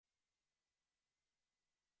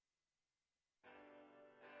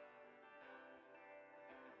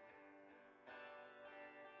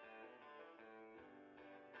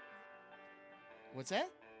What's that? Is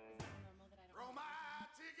it normal that I don't Throw my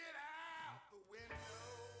ticket out the window.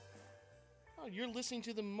 Oh, you're listening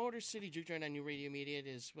to the Motor City Juke Joint on New Radio Media. It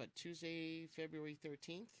is, Tuesday, February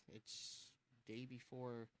 13th? It's day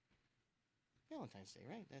before Valentine's Day,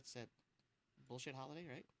 right? That's that bullshit holiday,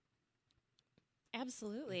 right?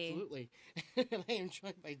 Absolutely. Absolutely. And I am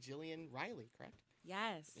joined by Gillian Reilly, correct?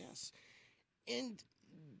 Yes. Yes. And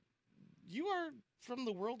you are from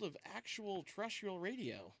the world of actual terrestrial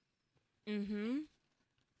radio. Mm-hmm.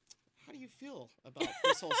 How do you feel about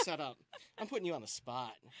this whole setup? I'm putting you on the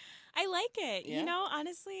spot. I like it. Yeah? You know,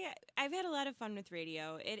 honestly, I've had a lot of fun with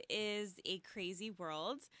radio. It is a crazy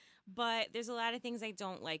world, but there's a lot of things I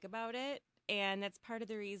don't like about it. And that's part of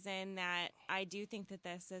the reason that I do think that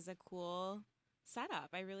this is a cool setup.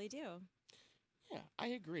 I really do. Yeah, I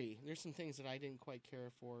agree. There's some things that I didn't quite care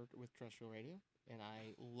for with terrestrial radio, and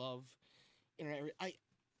I love internet. I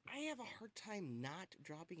have a hard time not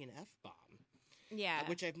dropping an F-bomb. Yeah.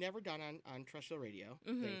 Which I've never done on terrestrial radio,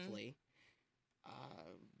 thankfully.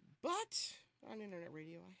 But on internet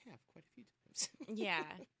radio, I have quite a few times. Yeah.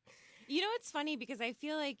 You know, it's funny because I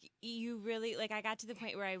feel like you really, like, I got to the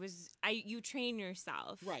point where you train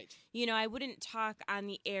yourself. Right. You know, I wouldn't talk on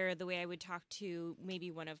the air the way I would talk to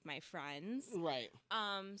maybe one of my friends. Right.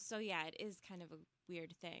 So yeah, it is kind of a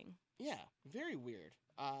weird thing. Yeah, very weird.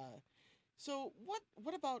 So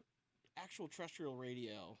what about actual terrestrial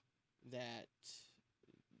radio that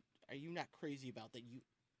are you not crazy about that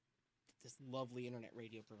this lovely internet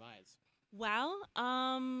radio provides? Well,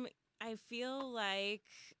 I feel like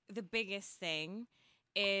the biggest thing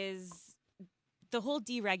is the whole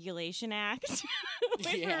Deregulation Act.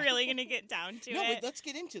 If we're really going to get down to No, it. but let's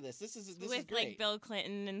get into this. This is with great. Like Bill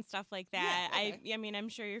Clinton and stuff like that. Yeah, okay. I mean, I'm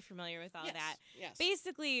sure you're familiar with all that. Yes.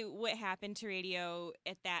 Basically, what happened to radio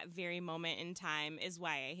at that very moment in time is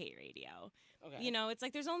why I hate radio. Okay. You know, it's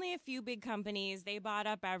like there's only a few big companies. They bought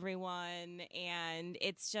up everyone, and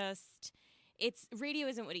it's just... radio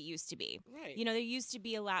isn't what it used to be. Right. You know, there used to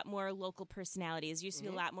be a lot more local personalities. There used to be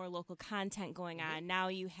a lot more local content going on. Now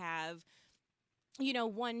you have, you know,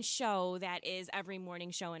 one show that is every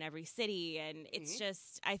morning show in every city. And it's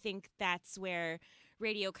just, I think that's where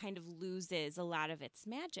radio kind of loses a lot of its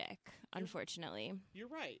magic, unfortunately. You're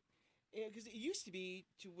right. Because it used to be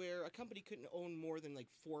to where a company couldn't own more than like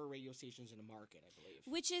 4 radio stations in a market, I believe.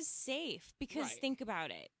 Which is safe because Right. think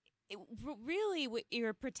about it. Really what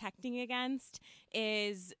you're protecting against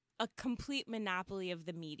is a complete monopoly of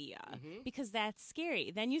the media because that's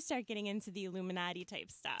scary. Then you start getting into the Illuminati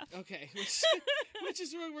type stuff. Okay, which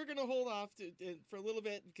is where we're going to hold off for a little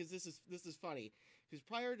bit because this is funny. Because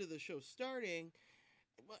prior to the show starting,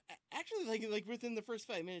 well, actually, like within the first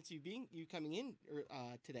 5 minutes you coming in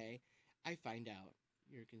today, I find out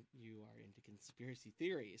you are into conspiracy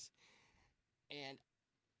theories, and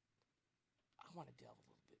I want to delve a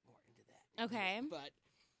little bit more into that. Okay. But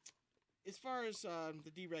as far as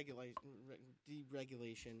the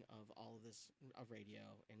deregulation of all of this of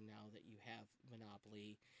radio, and now that you have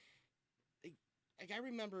monopoly, like I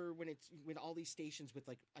remember when all these stations with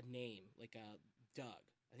like a name, like Doug.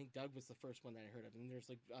 I think Doug was the first one that I heard of, and there's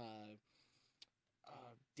like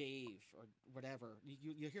Dave or whatever.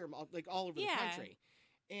 You hear them all over the country.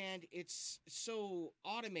 And it's so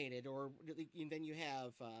automated, and then you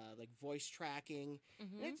have like voice tracking,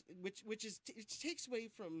 which takes away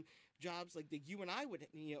from jobs like that you and I would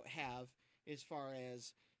have as far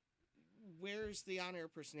as where's the on-air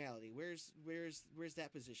personality, where's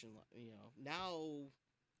that position, now.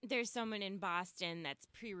 There's someone in Boston that's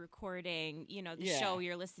pre-recording, the show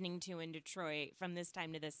you're listening to in Detroit from this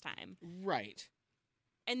time to this time. Right.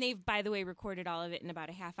 And they've, by the way, recorded all of it in about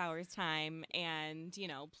a half hour's time and,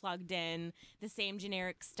 plugged in the same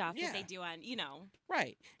generic stuff that they do on,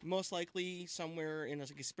 Right. Most likely somewhere in a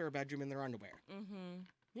spare bedroom in their underwear. Mm-hmm.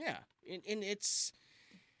 Yeah. And it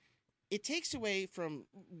takes away from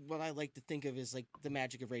what I like to think of as like the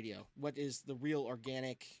magic of radio. What is the real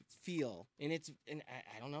organic feel? And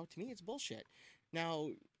I don't know, to me it's bullshit.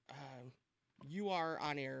 Now, you are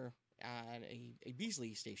on air on a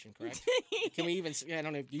Beasley station, correct? Can we even? I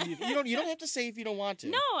don't know. You don't have to say if you don't want to.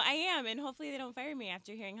 No, I am, and hopefully they don't fire me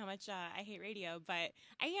after hearing how much I hate radio. But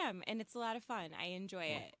I am, and it's a lot of fun. I enjoy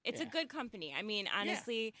it. It's a good company. I mean,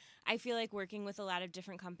 honestly, I feel like working with a lot of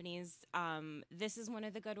different companies. This is one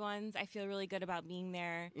of the good ones. I feel really good about being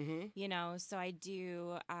there. Mm-hmm. So I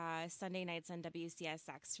do Sunday nights on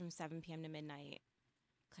WCSX from 7 p.m. to midnight.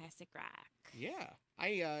 Classic rock. Yeah,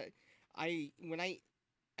 when I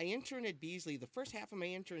interned at Beasley. The first half of my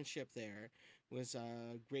internship there was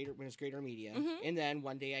Greater Media, and then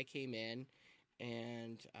one day I came in,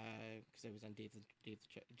 and because I was on Dave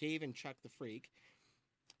and Chuck the Freak,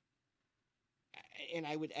 and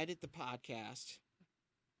I would edit the podcast.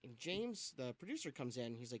 And James, the producer, comes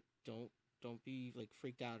in. He's like, "Don't be like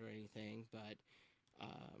freaked out or anything, but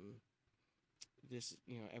this,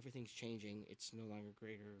 everything's changing. It's no longer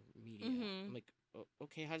greater media." Mm-hmm. I'm like,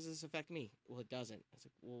 "Okay, how does this affect me?" Well, it doesn't. I was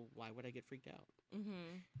like, "Well, why would I get freaked out?"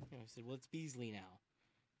 Mm-hmm. I said, "Well, it's Beasley now.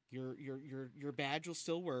 Your badge will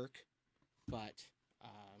still work, but."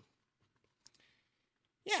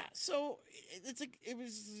 Yeah, so it's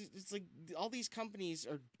like all these companies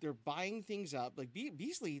they're buying things up. Like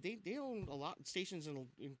Beasley, they own a lot of stations in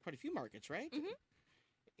quite a few markets, right?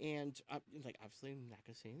 Mm-hmm. And like obviously, I'm not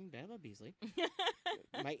gonna say anything bad about Beasley.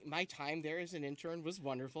 my time there as an intern was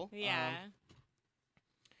wonderful. Yeah.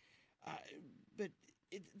 But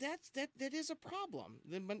that is a problem.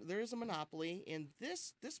 There is a monopoly, and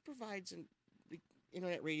this provides the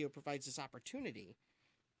internet radio provides this opportunity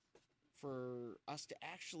for us to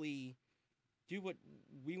actually do what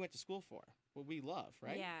we went to school for, what we love,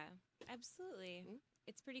 right? Yeah, absolutely. Mm-hmm.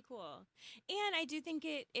 It's pretty cool. And I do think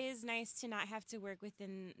it is nice to not have to work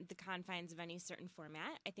within the confines of any certain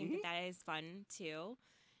format. I think that is fun, too.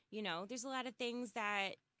 There's a lot of things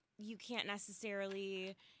that you can't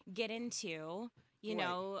necessarily get into,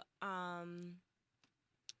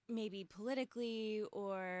 maybe politically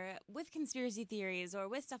or with conspiracy theories or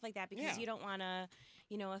with stuff like that because you don't want to,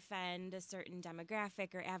 offend a certain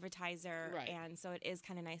demographic or advertiser. Right. And so it is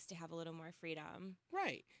kind of nice to have a little more freedom.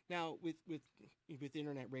 Right. Now, with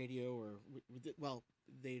internet radio or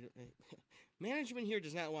management here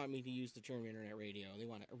does not want me to use the term internet radio. They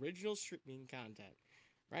want original streaming content.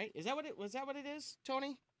 Right? Was that what it is,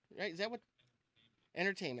 Tony? Right? Is that what?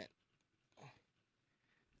 Entertainment.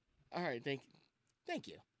 All right. Thank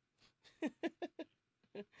you.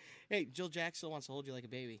 Hey, Jill Jack still wants to hold you like a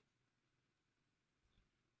baby.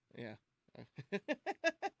 Yeah.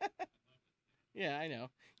 Yeah, I know.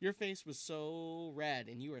 Your face was so red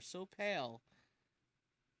and you were so pale.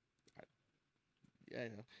 I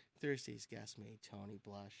know. Thursday's guest made Tony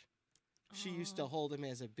blush. She used to hold him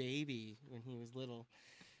as a baby when he was little.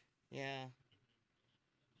 Yeah.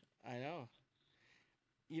 I know.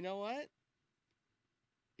 You know what?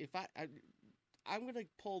 If I'm gonna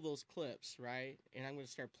pull those clips, right, and I'm gonna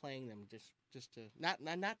start playing them just to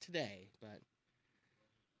not today, but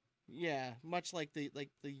yeah, much like the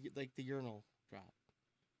urinal drop.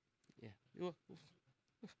 Yeah,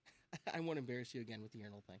 I won't embarrass you again with the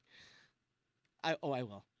urinal thing. I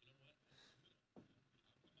will.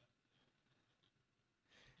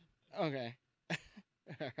 Okay.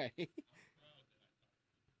 All right.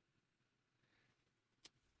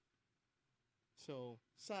 So,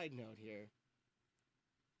 side note here.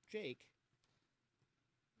 Jake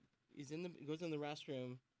goes in the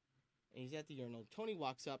restroom, and he's at the urinal. Tony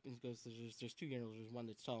walks up and goes, "There's two urinals. There's one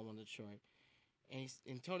that's tall and one that's short."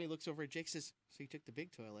 And Tony looks over at Jake, says, "So you took the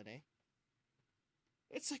big toilet, eh?"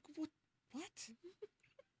 It's like, what?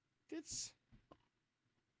 That's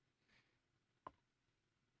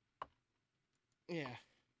yeah.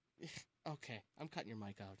 Okay, I'm cutting your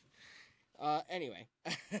mic out. Anyway,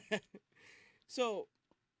 so.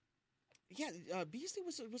 Yeah, Beasley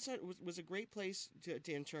was a great place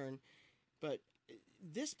to intern, but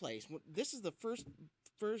this is the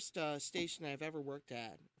first station I've ever worked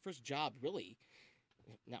at, first job really,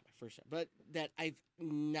 not my first job, but that I've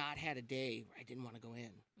not had a day where I didn't want to go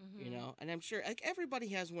in, and I'm sure like everybody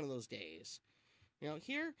has one of those days,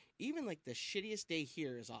 here even like the shittiest day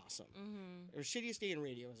here is awesome, or shittiest day in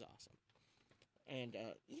radio is awesome. And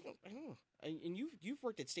I don't know. And you've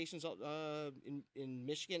worked at stations in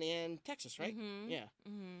Michigan and Texas, right? Mm-hmm. Yeah.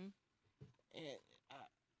 Mm-hmm.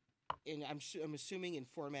 And I'm assuming in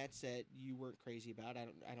formats that you weren't crazy about.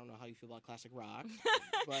 I don't know how you feel about classic rock,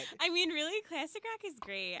 but I mean, really, classic rock is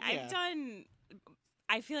great. Yeah. I've done,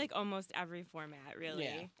 I feel like almost every format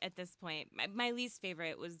really at this point. My least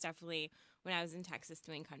favorite was definitely when I was in Texas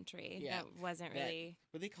doing country. Yeah. That wasn't really...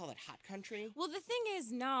 Would they call it hot country? Well, the thing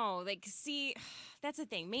is, no. Like, see, that's the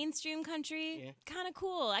thing. Mainstream country, kind of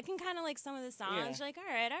cool. I can kind of like some of the songs. You're like, all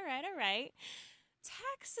right.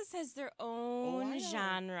 Texas has their own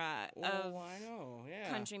genre of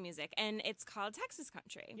country music, and it's called Texas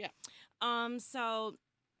country. Yeah. So...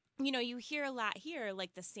 you hear a lot here,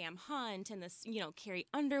 like the Sam Hunt and the, Carrie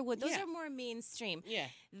Underwood. Those are more mainstream. Yeah.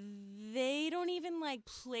 They don't even,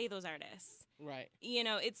 play those artists. Right.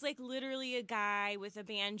 It's, literally a guy with a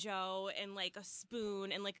banjo and, a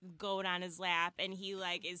spoon and, a goat on his lap, and he,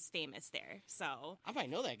 is famous there. So. I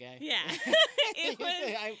might know that guy. Yeah. It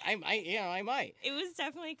was... I might. It was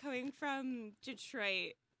definitely coming from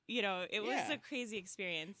Detroit. It was a crazy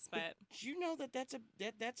experience, but... you know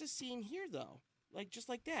that's a scene here, though. like just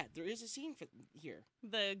like that. There is a scene for here.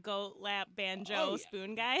 The goat lap banjo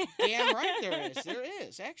spoon guy. Damn right there is. There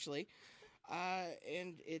is actually,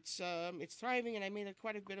 and it's thriving, and I made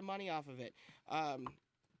quite a bit of money off of it,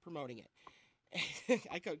 promoting it.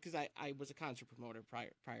 Because I was a concert promoter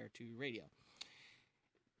prior to radio.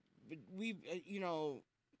 But we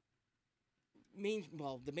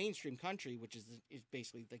the mainstream country, which is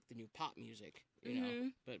basically like the new pop music, you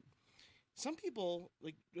know. But some people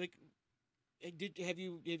have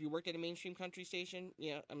you worked at a mainstream country station?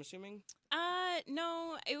 Yeah, I'm assuming.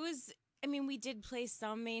 No, it was. I mean, we did play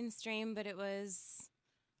some mainstream, but it was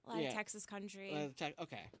a lot of Texas country.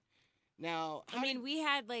 Okay. Now, we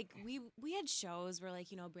had we had shows where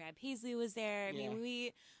Brad Paisley was there. I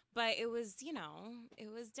mean, but it was it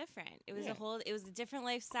was different. It was it was a different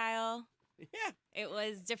lifestyle. Yeah. It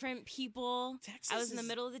was different people. Texas I was in the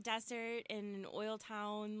middle of the desert in an oil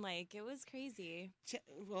town. It was crazy.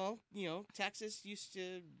 Texas used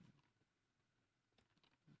to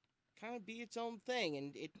kind of be its own thing,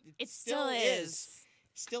 and it still is.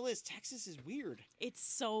 Still is. Texas is weird. It's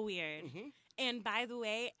so weird. Mm-hmm. And by the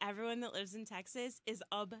way, everyone that lives in Texas is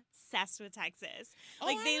obsessed with Texas. Oh,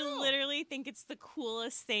 they I know. literally think it's the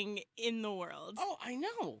coolest thing in the world. Oh, I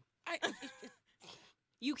know.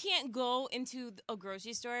 You can't go into a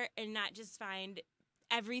grocery store and not just find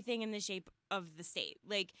everything in the shape of the state.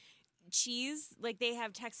 Cheese, they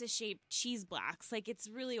have Texas-shaped cheese blocks. It's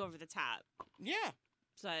really over the top. Yeah.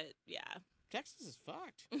 But, yeah. Texas is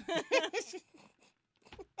fucked.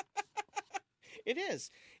 It is.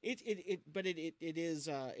 It is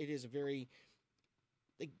a very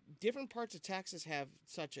different parts of Texas have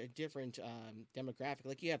such a different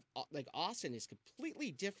demographic. You have Austin is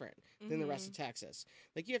completely different than the rest of Texas.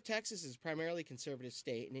 You have Texas is primarily conservative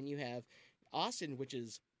state, and then you have Austin, which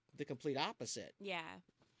is the complete opposite. Yeah.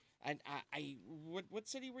 And what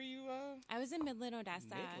city were you? I was in Midland, Odessa.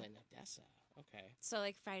 Midland, Odessa. Okay. So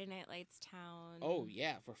Friday Night Lights town. Oh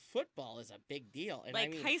yeah, for football is a big deal, and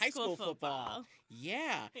high school football.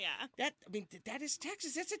 Yeah. Yeah. That is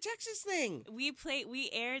Texas. That's a Texas thing. We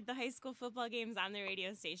aired the high school football games on the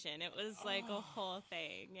radio station. It was a whole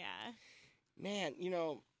thing. Yeah. Man,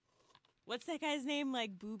 what's that guy's name?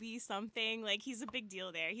 Booby something. He's a big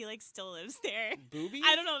deal there. He still lives there. Booby?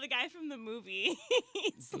 I don't know, the guy from the movie.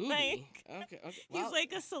 He's Booby? Okay. Well,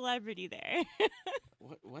 he's a celebrity there.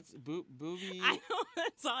 What's Booby? I know,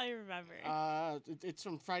 that's all I remember. It's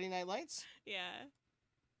from Friday Night Lights? Yeah.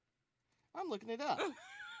 I'm looking it up.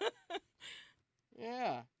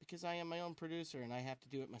 Yeah, because I am my own producer and I have to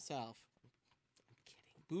do it myself. I'm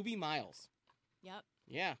kidding. Booby Miles. Yep.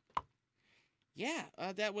 Yeah. Yeah,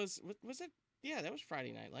 that was it? Yeah, that was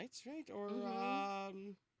Friday Night Lights, right? Or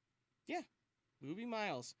yeah, Booby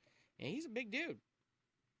Miles, and he's a big dude.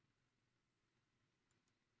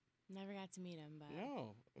 Never got to meet him, but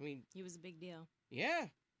no, he was a big deal. Yeah,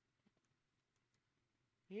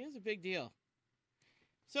 he is a big deal.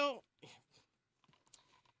 So,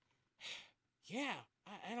 yeah,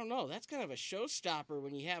 I don't know. That's kind of a showstopper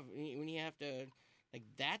when you have to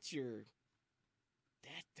that's your.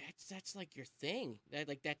 That's your thing.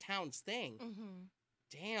 That town's thing. Mm-hmm.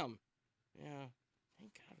 Damn. Yeah.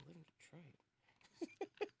 Thank God I live in Detroit.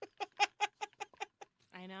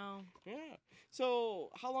 I know. Yeah. So,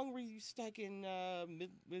 how long were you stuck in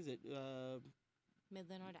Midland,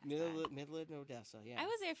 Odessa. Midland, Odessa? Yeah. I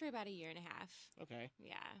was there for about a year and a half. Okay.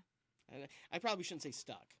 Yeah. I probably shouldn't say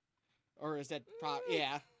stuck, or is that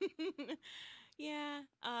yeah? Yeah,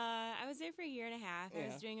 I was there for a year and a half. Yeah. I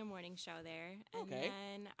was doing a morning show there, and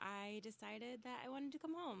then I decided that I wanted to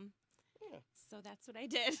come home. Yeah. So that's what I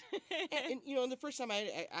did. and the first time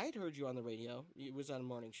I'd heard you on the radio, it was on a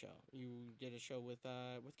morning show. You did a show with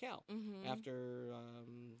Cal after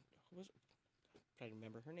who was it? I'm trying to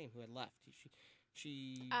remember her name, who had left.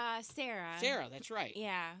 She Sarah. Sarah, that's right.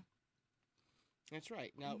 Yeah. That's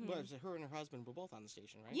right. Now, was it her and her husband were both on the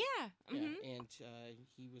station, right? Yeah. Mm-hmm. Yeah. And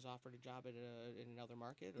he was offered a job in another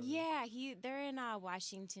market? Or? Yeah, they're in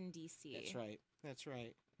Washington, D.C. That's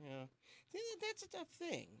right. Yeah. That's a tough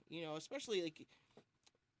thing, especially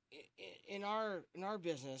in our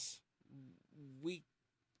business, we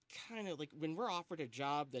kind of when we're offered a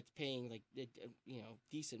job that's paying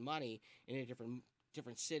decent money in a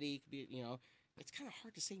different city, could be, it's kind of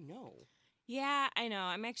hard to say no. Yeah, I know.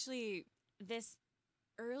 I'm actually this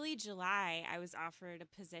early July, I was offered a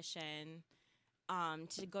position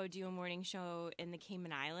to go do a morning show in the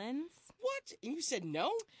Cayman Islands. What? And you said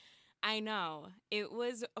no? I know. It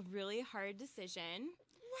was a really hard decision.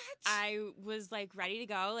 What? I was ready to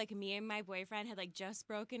go. Me and my boyfriend had just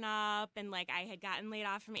broken up, and I had gotten laid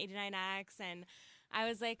off from 89X, and I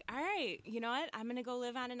was like, all right, you know what? I'm going to go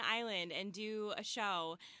live on an island and do a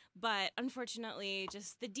show. But unfortunately,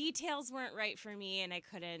 just the details weren't right for me and I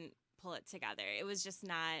couldn't pull it together. It was just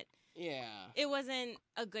not. Yeah. It wasn't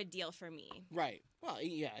a good deal for me. Right. Well,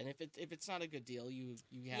 yeah, and if it's not a good deal, you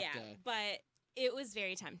have to. Yeah, but it was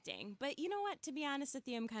very tempting. But you know what? To be honest with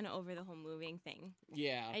you, I'm kind of over the whole moving thing.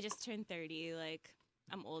 Yeah. I just turned 30. Like,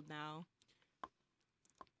 I'm old now.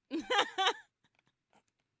 I'm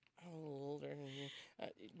a little older,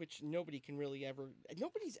 which nobody's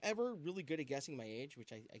ever really good at guessing my age,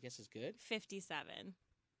 which I guess is good. 57.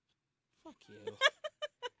 Fuck you.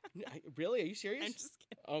 Really? Are you serious? I'm just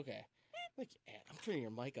kidding. Okay. Like, I'm turning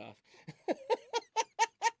your mic off.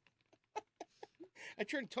 I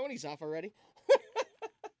turned Tony's off already.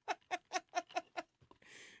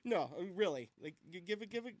 No, really. Like, give a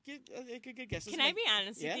good guess. Can I be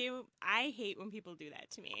honest with you? I hate when people do that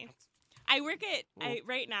to me.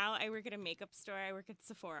 Right now, I work at a makeup store. I work at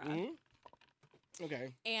Sephora. Mm-hmm.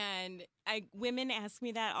 Okay. And women ask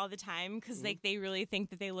me that all the time because like they really think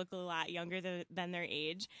that they look a lot younger than their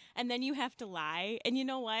age, and then you have to lie. And you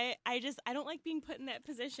know what? I don't like being put in that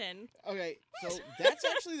position. Okay, so that's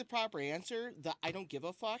actually the proper answer. The I don't give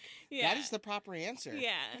a fuck. Yeah. That is the proper answer.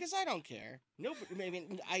 Yeah. Because I don't care. Nope. Maybe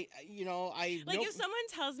I. If someone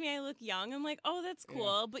tells me I look young, I'm like, oh, that's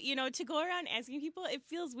cool. Yeah. But to go around asking people, it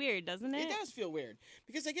feels weird, doesn't it? It does feel weird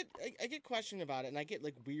because I get questioned about it, and I get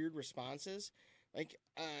like weird responses. Like,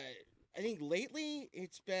 I think lately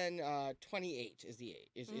it's been 28 is the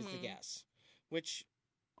guess, which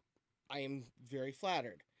I am very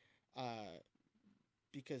flattered,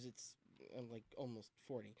 because I'm like almost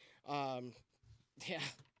 40. Yeah.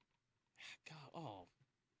 God, oh,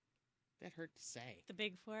 that hurt to say. The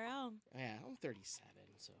big 4-0. Yeah, I'm 37,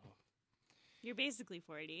 so. You're basically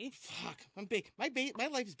 40. Fuck, my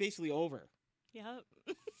life is basically over. Yep.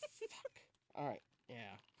 Fuck. All right.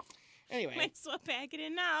 Yeah. Anyway. Might as well pack it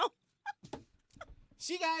in now.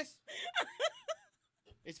 See you guys.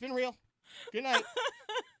 It's been real. Good night.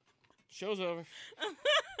 Show's over.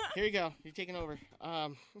 Here you go. You're taking over.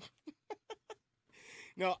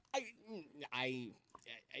 No,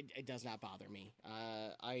 it does not bother me.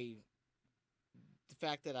 The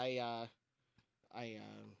fact that I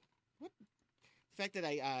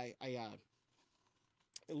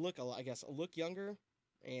look younger,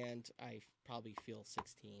 and I probably feel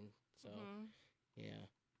 16. So, yeah.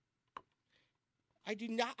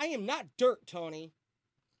 I am not dirt, Tony.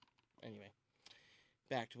 Anyway,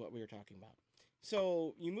 back to what we were talking about.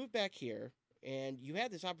 So, you moved back here, and you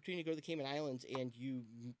had this opportunity to go to the Cayman Islands, and you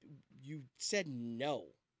said no.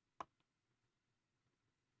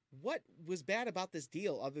 What was bad about this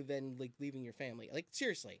deal other than, like, leaving your family? Like,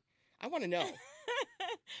 seriously, I want to know.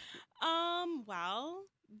 Well,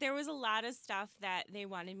 there was a lot of stuff that they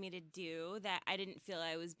wanted me to do that I didn't feel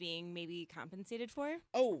I was being maybe compensated for.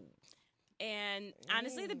 Oh. And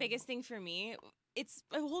honestly, the biggest thing for me, it's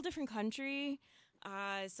a whole different country.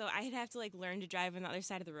 So I'd have to like learn to drive on the other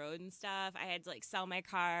side of the road and stuff. I had to like sell my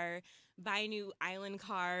car, buy a new island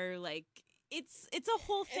car, like it's a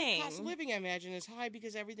whole thing. And the cost of living, I imagine, is high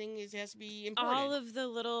because everything has to be imported. All of the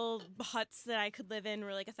little huts that I could live in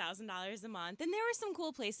were like $1,000 a month, and there were some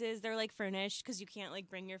cool places. They're like furnished because you can't like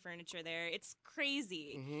bring your furniture there. It's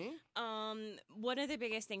crazy. Mm-hmm. One of the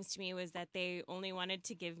biggest things to me was that they only wanted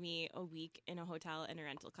to give me a week in a hotel and a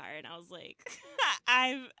rental car, and I was like,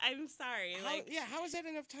 I'm sorry. How is that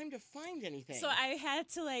enough time to find anything? So I had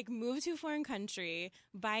to like move to a foreign country,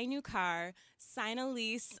 buy a new car, sign a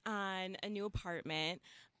lease on a new apartment,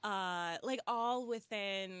 like all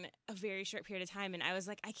within a very short period of time. And I was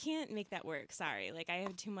like, I can't make that work. Sorry. Like I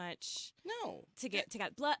have too much to get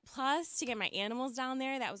plus to get my animals down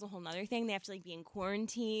there. That was a whole nother thing. They have to like be in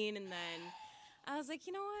quarantine. And then I was like,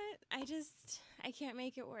 you know what? I can't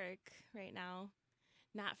make it work right now.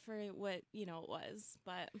 Not for what, it was,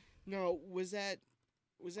 but no, was that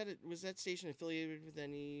station affiliated with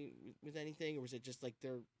anything, or was it just like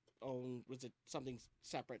their own? Was it something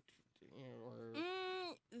separate, or?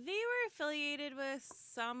 They were affiliated with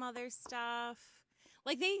some other stuff.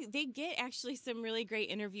 Like they get actually some really great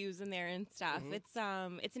interviews in there and stuff.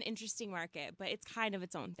 Mm-hmm. It's an interesting market, but it's kind of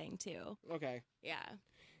its own thing too. Okay. Yeah.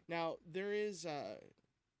 Now there is a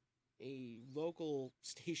local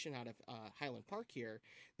station out of Highland Park here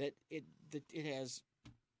that it has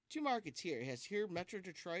two markets here. It has here Metro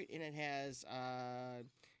Detroit, and it has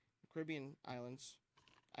Caribbean Islands.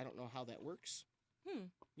 I don't know how that works.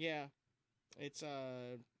 Yeah, it's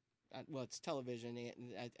it's television.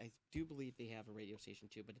 I do believe they have a radio station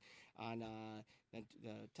too, but on the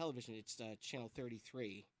television it's channel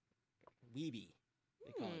 33, Weeby.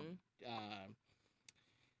 They call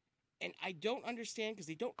it. And I don't understand because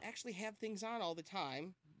they don't actually have things on all the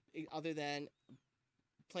time other than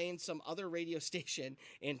playing some other radio station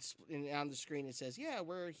and on the screen it says, yeah,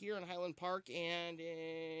 we're here in Highland Park and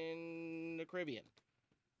in the Caribbean.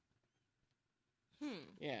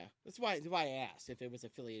 Yeah, that's why I asked if it was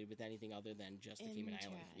affiliated with anything other than just the Cayman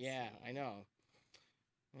Islands. Yeah, I know.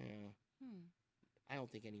 Yeah. I don't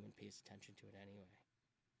think anyone pays attention to it anyway.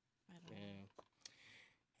 I don't know.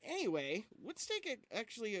 Anyway, let's take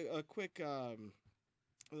a quick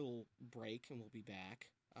little break, and we'll be back.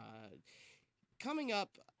 Coming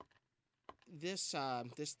up this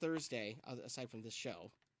Thursday, aside from this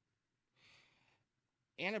show,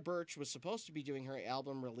 Anna Birch was supposed to be doing her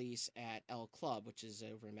album release at El Club, which is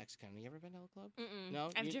over in Mexico. Have you ever been to El Club? Mm-mm. No?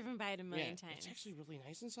 I've driven by it a million times. It's actually really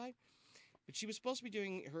nice inside. But she was supposed to be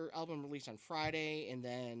doing her album release on Friday, and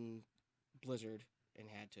then blizzard, and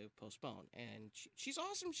had to postpone. And she's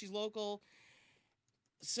awesome. She's local.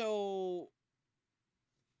 So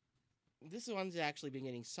this one's actually been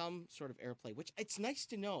getting some sort of airplay, which it's nice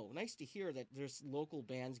to know. Nice to hear that there's local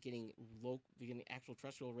bands getting actual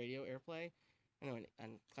terrestrial radio airplay. I know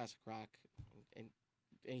on classic rock and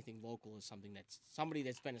anything local is somebody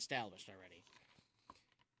that's been established already.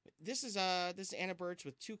 This is Anna Birch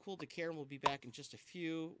with Too Cool to Care, and we'll be back in just a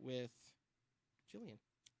few with Gillian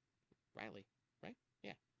Reilly, right?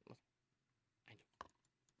 Yeah, I know.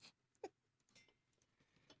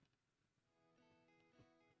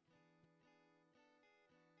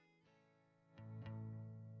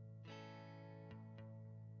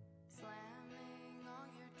 Slamming all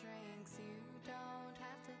your drinks, you don't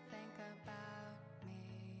have to think about me.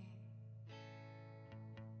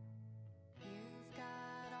 You've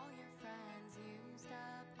got all your friends used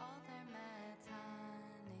up all their meds,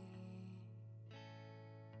 honey.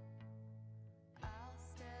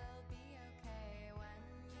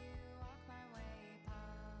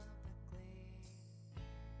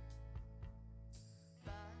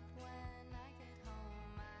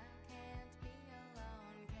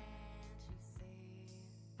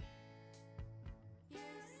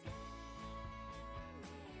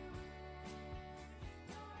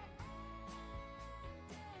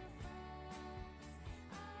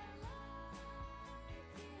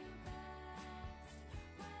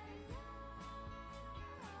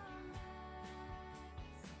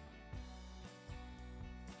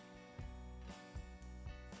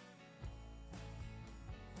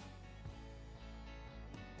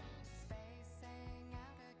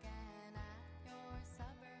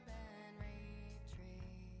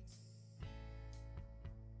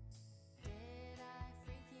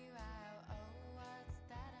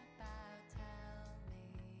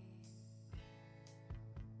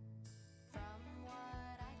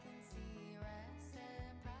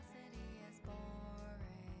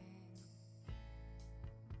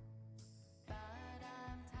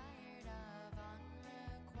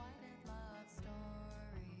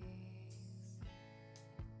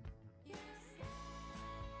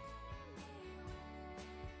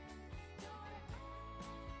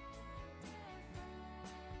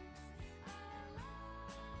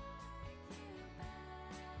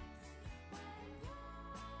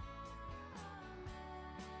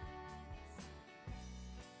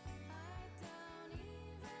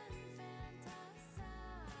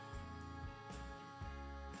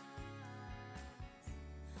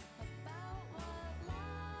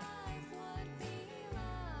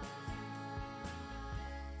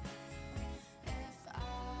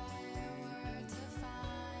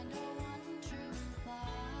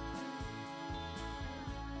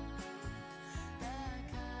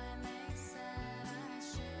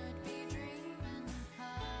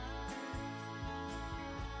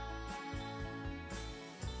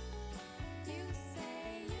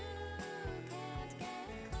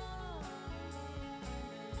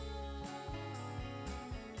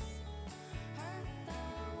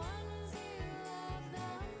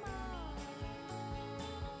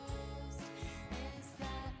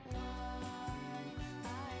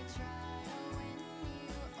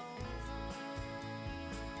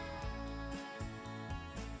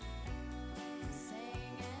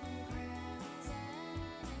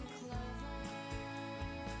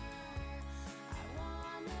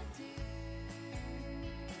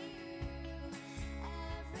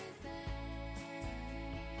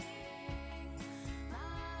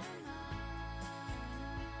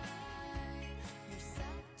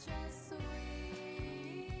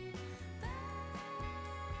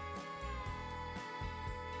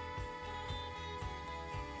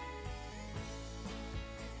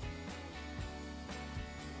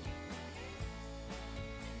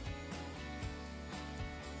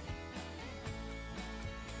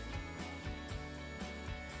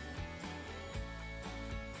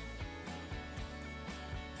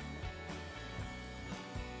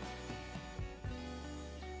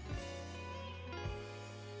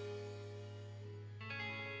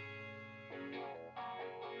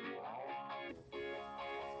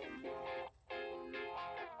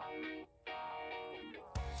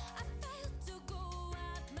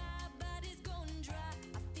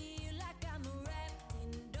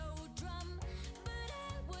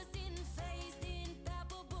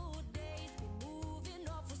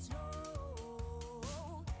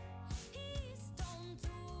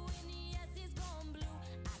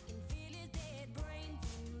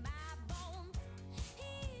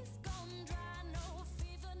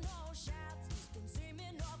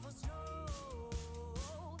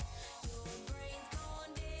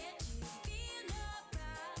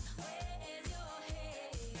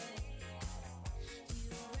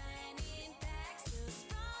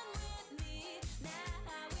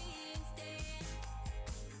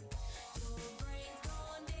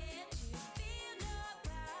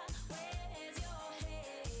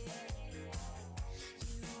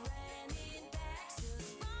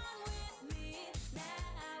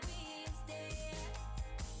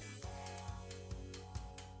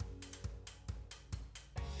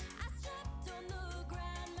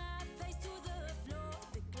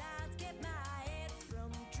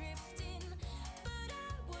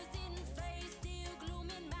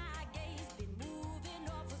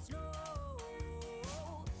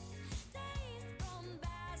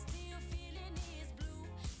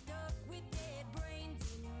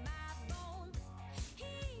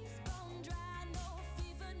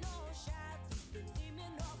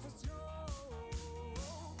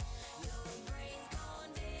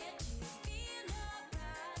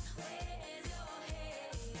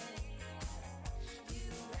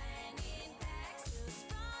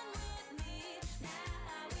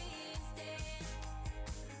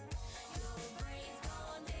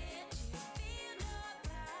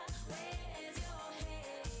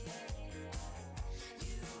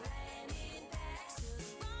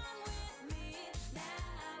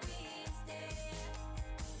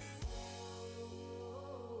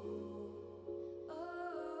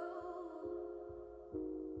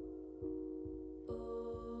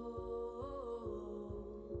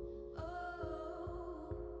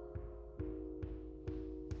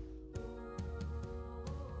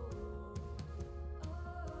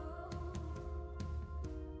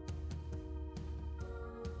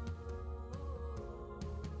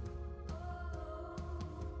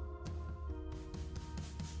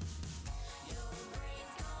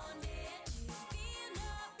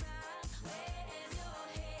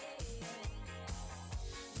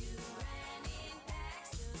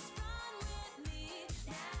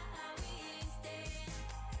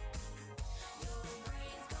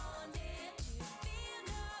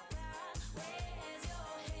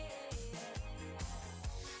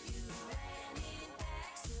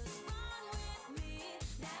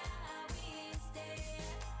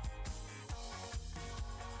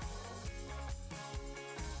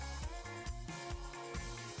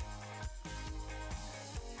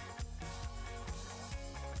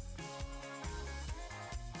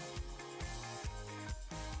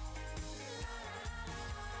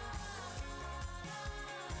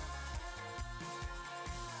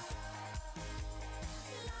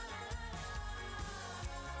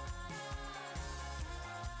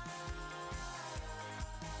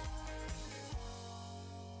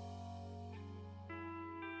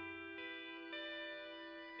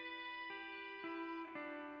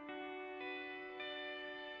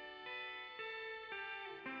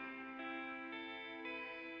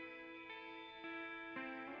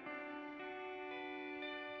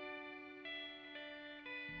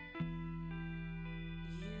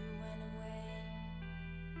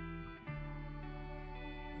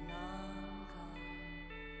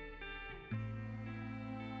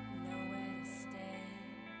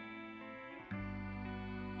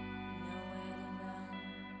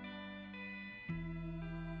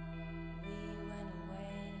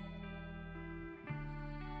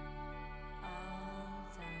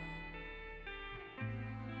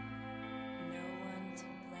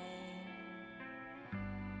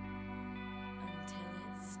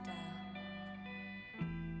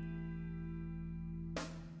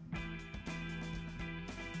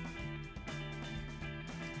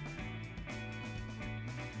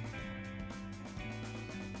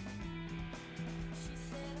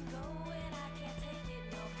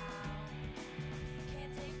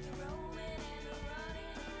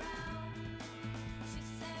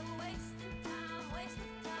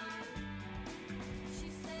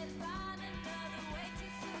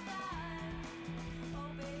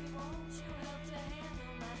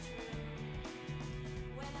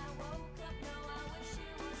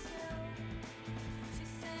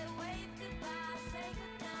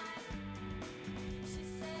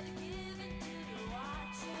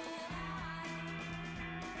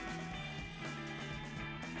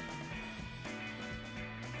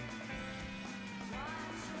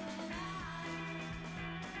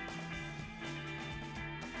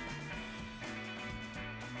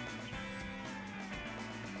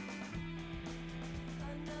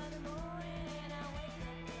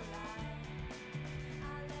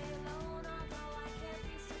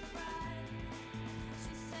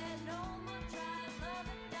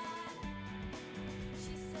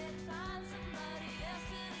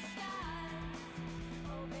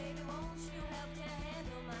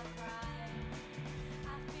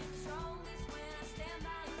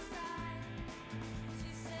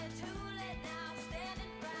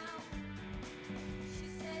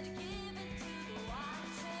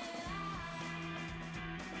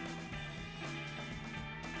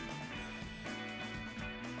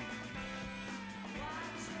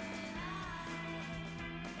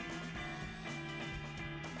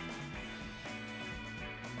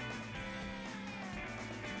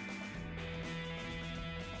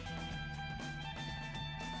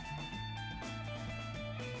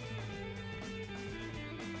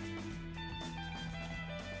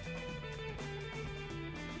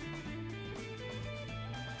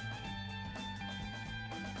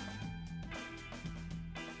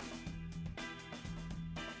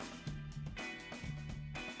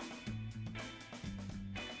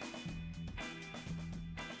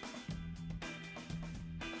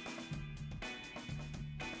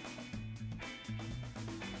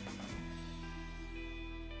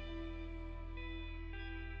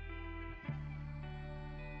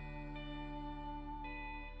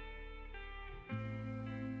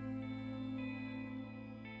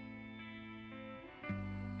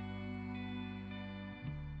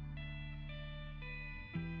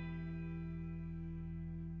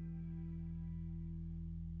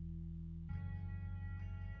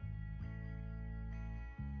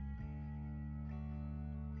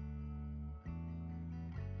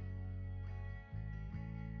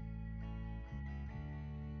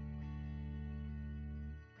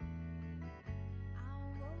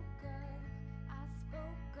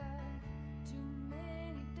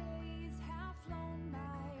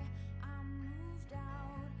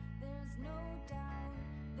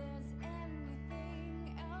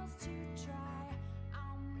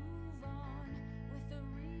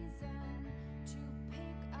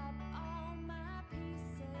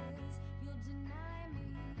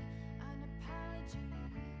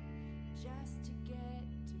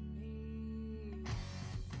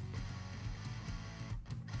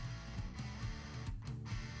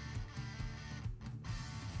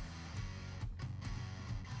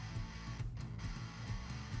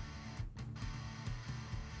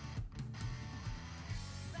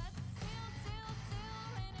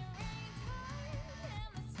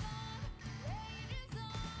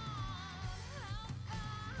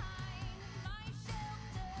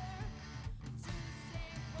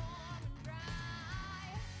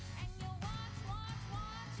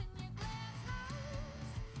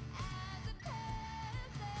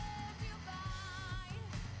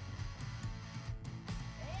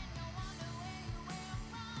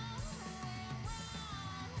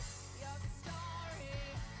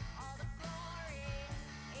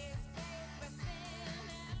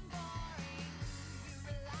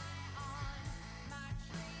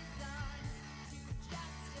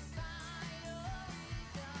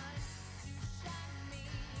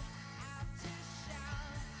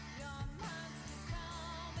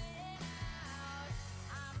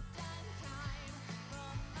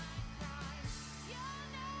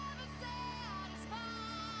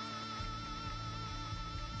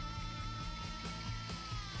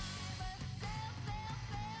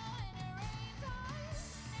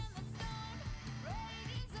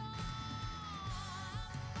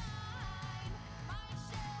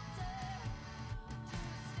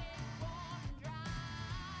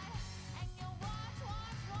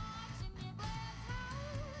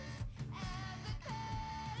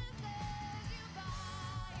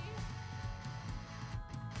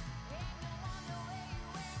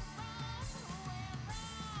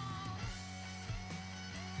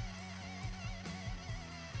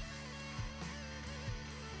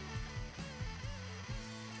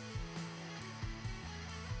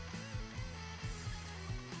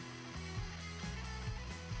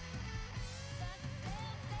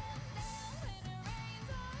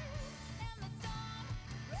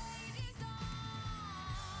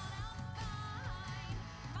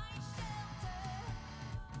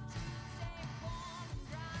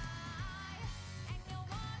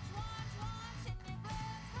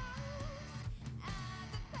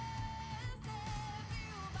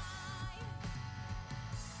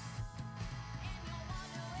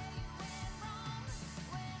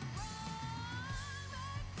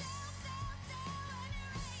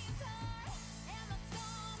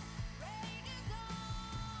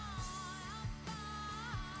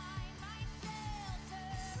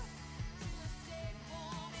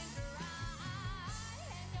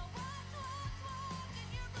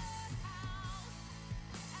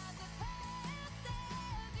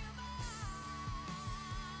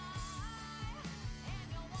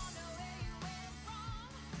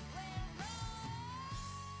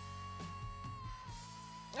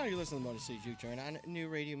 Oh, you're listening to the Motor City Juke Joint on New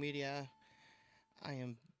Radio Media. I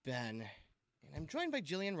am Ben, and I'm joined by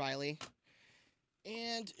Gillian Reilly.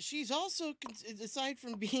 And she's also, aside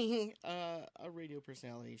from being a radio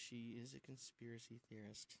personality, she is a conspiracy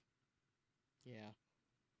theorist. Yeah.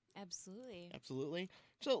 Absolutely. Absolutely.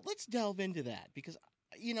 So let's delve into that, because,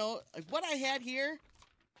 you know, what I had here,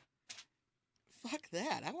 fuck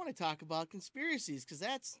that. I want to talk about conspiracies, because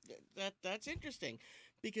that's interesting.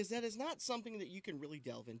 Because that is not something that you can really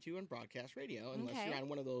delve into on broadcast radio unless you're on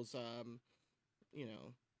one of those, you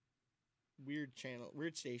know, weird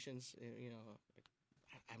stations. You know,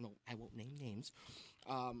 I won't name names.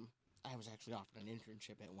 I was actually offered an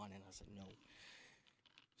internship at one, and I said no.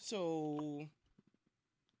 So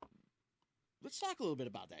let's talk a little bit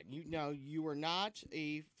about that. You are not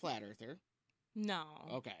a flat earther. No.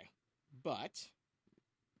 Okay, but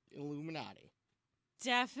Illuminati.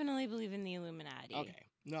 Definitely believe in the Illuminati. Okay.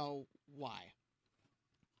 No, why?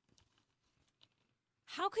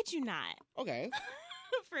 How could you not? Okay.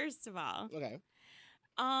 First of all. Okay.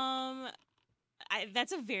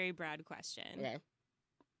 That's a very broad question. Okay.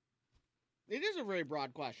 It is a very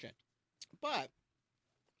broad question. But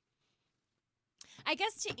I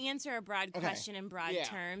guess to answer a broad question in broad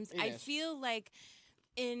terms, I feel like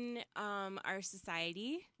in our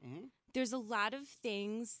society, there's a lot of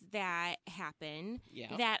things that happen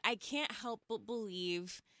that I can't help but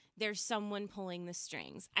believe there's someone pulling the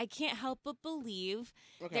strings. I can't help but believe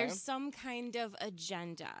there's some kind of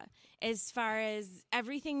agenda as far as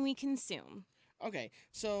everything we consume. Okay,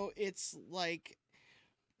 so it's like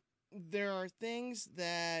there are things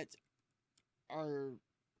that are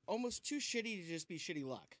almost too shitty to just be shitty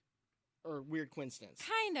luck or weird coincidence.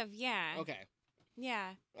 Kind of, yeah. Okay. Yeah.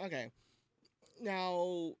 Okay.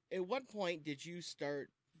 Now, at what point did you start,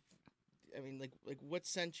 I mean, like what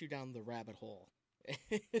sent you down the rabbit hole,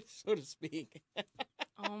 so to speak?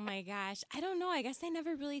 Oh my gosh. I don't know. I guess I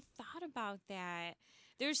never really thought about that.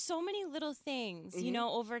 There's so many little things, you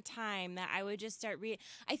know, over time that I would just start reading.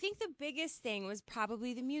 I think the biggest thing was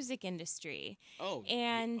probably the music industry. Oh,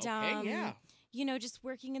 and, yeah. You know, just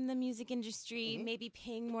working in the music industry, maybe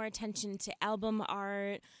paying more attention to album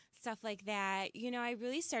art, stuff like that. You know, I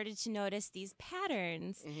really started to notice these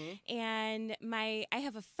patterns. And I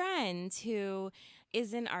have a friend who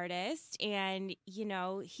is an artist, and, you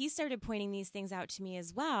know, he started pointing these things out to me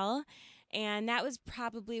as well. And that was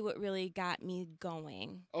probably what really got me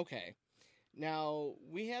going. Okay. Now,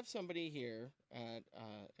 we have somebody here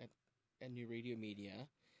at New Radio Media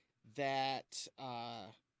that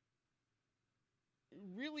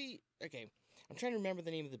really, okay, I'm trying to remember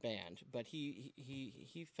the name of the band, but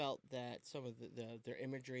he felt that some of their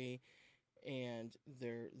imagery and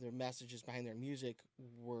their messages behind their music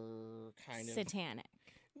were kind of satanic.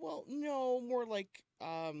 Well, no, more like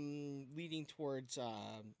leading towards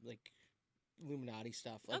like Illuminati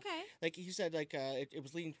stuff. Like, like you said, like it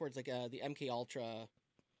was leading towards like the MK Ultra.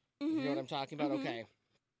 You know what I'm talking about? Okay.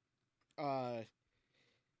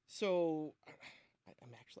 So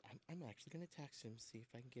I'm actually gonna text him, see if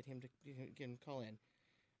I can get him to call in.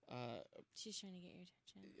 She's trying to get your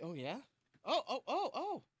attention. Oh yeah.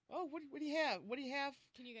 Oh. What do you have? What do you have?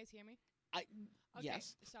 Can you guys hear me? Okay,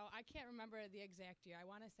 yes. So I can't remember the exact year. I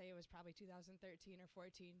want to say it was probably 2013 or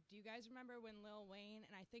 14. Do you guys remember when Lil Wayne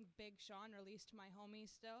and I think Big Sean released My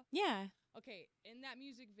Homies still? Yeah. Okay, in that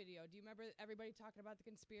music video, do you remember everybody talking about the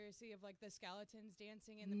conspiracy of like the skeletons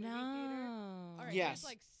dancing in the movie theater? All right, yes.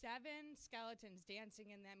 There's like 7 skeletons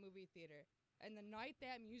dancing in that movie theater. And the night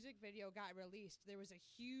that music video got released, there was a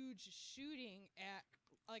huge shooting at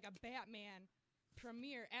like a Batman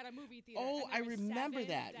premiere at a movie theater. Oh, I remember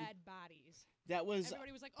 7 that. Dead bodies. That was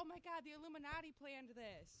Everybody was like, "Oh my God, the Illuminati planned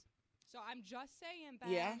this." So I'm just saying,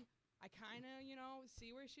 Ben. Yeah. I kind of, you know,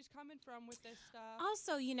 see where she's coming from with this stuff.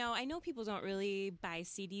 Also, you know, I know people don't really buy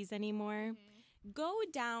CDs anymore. Go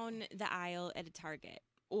down the aisle at a Target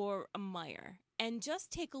or a Meijer and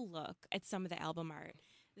just take a look at some of the album art.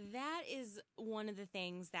 That is one of the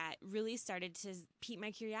things that really started to pique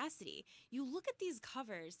my curiosity. You look at these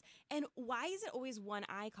covers, and why is it always one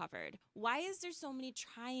eye covered? Why is there so many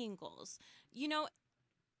triangles? You know,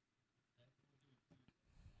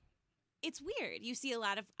 it's weird. You see a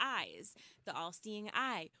lot of eyes, the all-seeing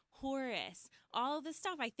eye, Horus, all of this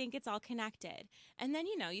stuff. I think it's all connected. And then,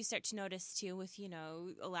 you know, you start to notice, too, with, you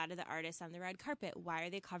know, a lot of the artists on the red carpet, why are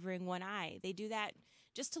they covering one eye? They do that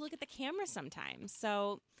just to look at the camera sometimes.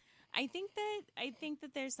 So I think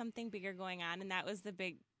that there's something bigger going on, and that was the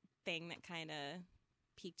big thing that kind of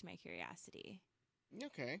piqued my curiosity.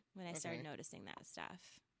 Okay. When I started noticing that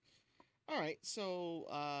stuff. All right. So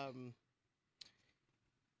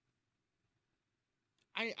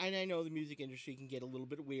I know the music industry can get a little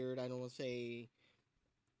bit weird. I don't want to say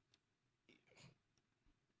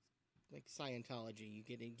like Scientology.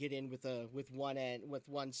 You get in with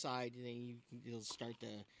one side, and then you'll start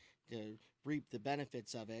to reap the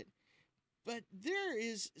benefits of it. But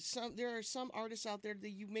there are some artists out there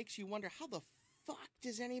that makes you wonder how the fuck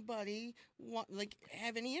does anybody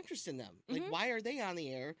have any interest in them? Like, why are they on the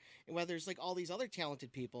air? And whether there's like all these other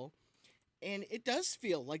talented people, and it does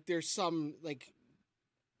feel like there's someone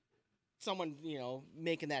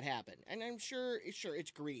making that happen. And I'm sure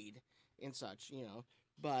it's greed and such,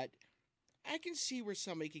 but I can see where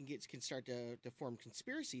somebody can start to form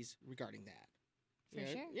conspiracies regarding that. For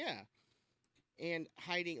sure. Yeah. And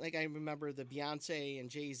hiding, like I remember the Beyonce and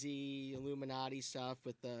Jay-Z Illuminati stuff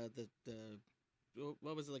with the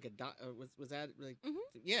what was it, like was that like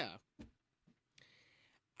yeah.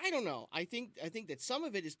 I don't know. I think that some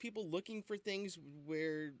of it is people looking for things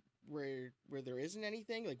where there isn't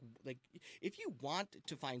anything. Like if you want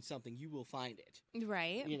to find something, you will find it.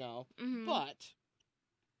 Right. But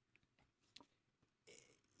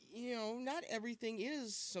not everything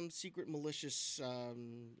is some secret malicious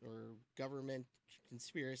or government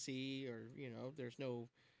conspiracy, or there's no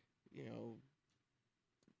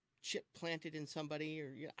chip planted in somebody,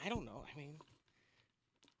 or I don't know. I mean,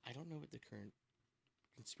 I don't know what the current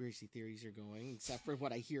conspiracy theories are going, except for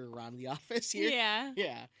what I hear around the office here. Yeah.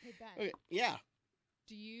 Yeah. Hey, Ben. Okay. Yeah.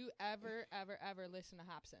 Do you ever listen to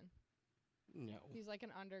Hobson? No. He's like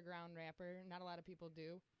an underground rapper. Not a lot of people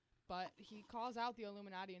do. But he calls out the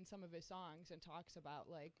Illuminati in some of his songs and talks about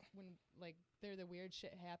like when like they're the weird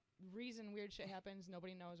shit reason weird shit happens,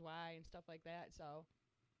 nobody knows why and stuff like that. So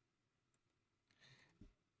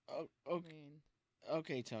okay. I mean,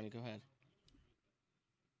 Okay, Tony, go ahead.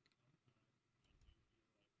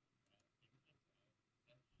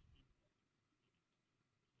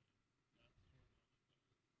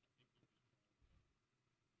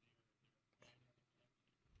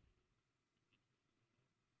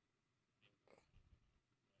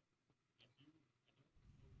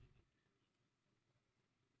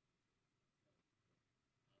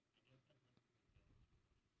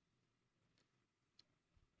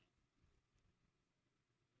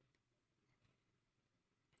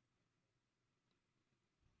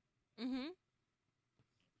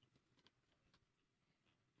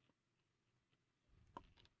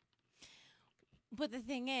 But the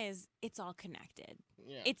thing is, it's all connected.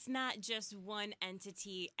 Yeah. It's not just one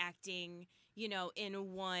entity acting,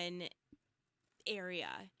 in one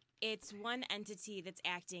area. It's one entity that's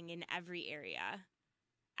acting in every area.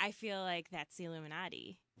 I feel like that's the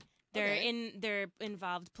Illuminati. They're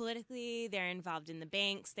involved politically, they're involved in the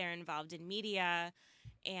banks, they're involved in media,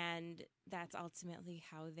 and that's ultimately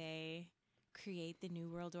how they create the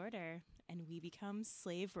New World Order, and we become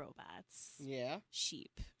slave robots. Yeah.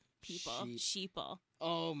 Sheep. People. Sheeple.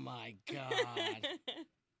 Oh my God.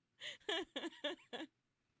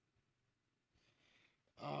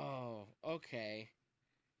 Oh, okay.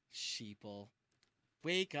 Sheeple.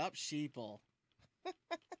 Wake up, sheeple.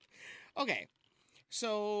 Okay.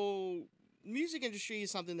 So, music industry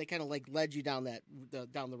is something that kind of like led you down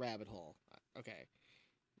down the rabbit hole. Okay.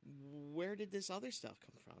 Where did this other stuff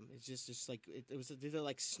come from? It's just like did it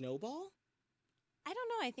like snowball? I don't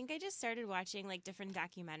know. I think I just started watching like different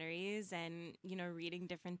documentaries and, reading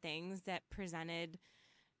different things that presented,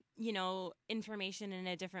 information in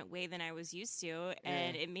a different way than I was used to.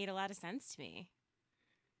 And it made a lot of sense to me.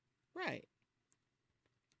 Right.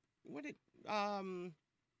 What did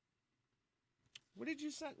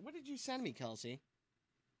you send me, Kelsey?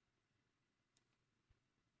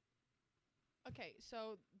 okay,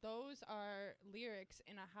 so those are lyrics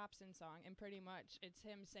in a Hobson song, and pretty much it's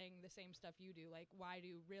him saying the same stuff you do. Like, why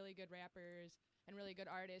do really good rappers and really good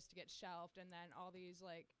artists get shelved, and then all these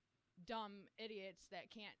like dumb idiots that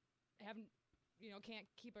can't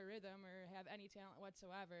keep a rhythm or have any talent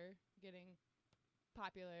whatsoever getting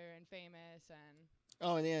popular and famous and.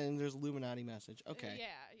 Oh, and there's Illuminati message. Okay.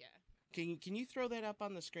 Yeah. Can you throw that up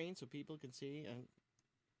on the screen so people can see?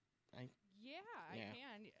 Yeah, I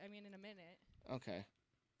can. I mean, in a minute. Okay.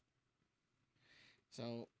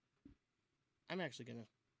 So, I'm gonna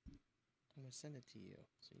send it to you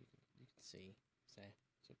so you can see. So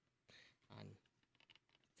on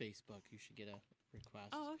Facebook, you should get a request.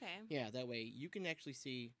 Oh, okay. Yeah, that way you can actually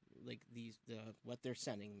see like what they're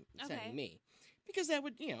sending Okay. me, because that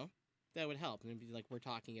would help, and it'd be like we're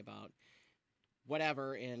talking about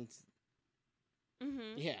whatever, and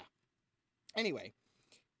yeah. Anyway,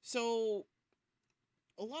 so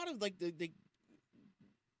a lot of like the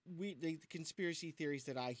conspiracy theories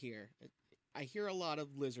that I hear a lot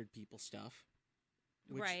of lizard people stuff,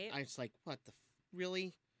 which Right. I was like, what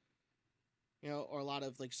really? Or a lot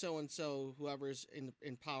of like so and so, whoever's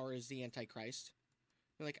in power is the Antichrist.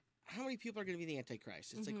 You're like, how many people are going to be the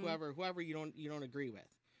Antichrist? It's like whoever you don't agree with,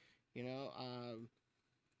 And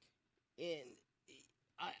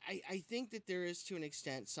I think that there is, to an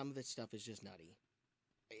extent, some of this stuff is just nutty.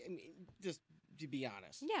 I mean, just to be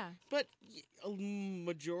honest. Yeah. But a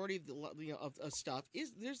majority of the of stuff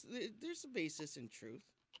is there's a basis in truth,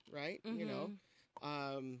 right?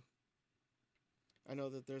 I know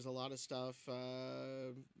that there's a lot of stuff,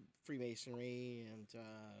 Freemasonry and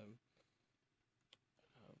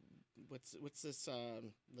what's this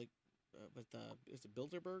with is it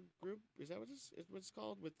Bilderberg Group? Is that what it's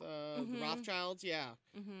called with the Rothschilds? Yeah,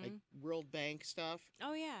 like World Bank stuff.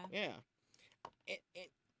 Oh yeah, yeah.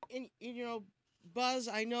 And Buzz,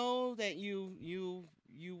 I know that you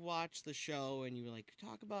watch the show and you like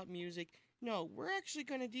talk about music. No, we're actually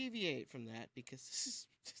going to deviate from that because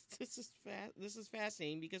this is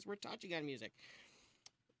fascinating because we're touching on music.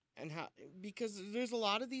 And because there's a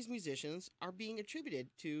lot of these musicians are being attributed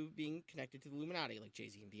to being connected to the Illuminati, like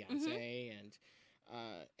Jay-Z and Beyonce,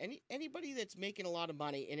 and anybody that's making a lot of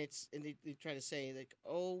money, and they try to say like,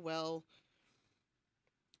 oh well,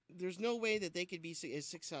 there's no way that they could be as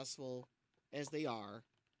successful as they are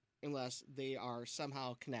unless they are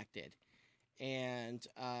somehow connected. And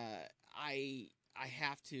I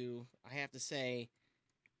have to say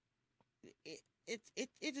it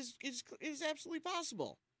is absolutely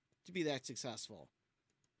possible to be that successful.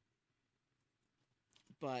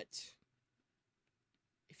 But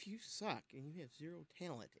if you suck and you have zero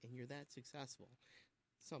talent and you're that successful,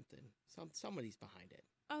 somebody's behind it.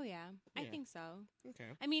 Oh yeah, I think so.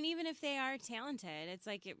 Okay. I mean, even if they are talented, it's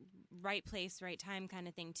like right place, right time kind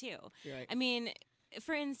of thing too. Right. I mean,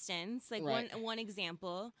 for instance, like right. one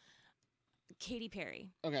example, Katy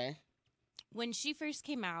Perry. Okay. When she first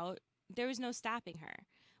came out, there was no stopping her.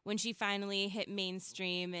 When she finally hit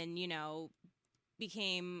mainstream and,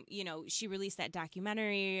 became, she released that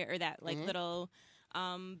documentary or that like little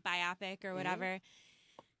biopic or whatever.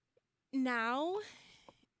 Now,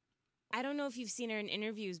 I don't know if you've seen her in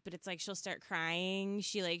interviews, but it's like she'll start crying.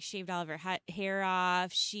 She like shaved all of her hair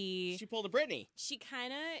off. She pulled a Britney. She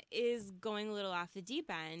kind of is going a little off the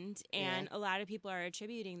deep end, and a lot of people are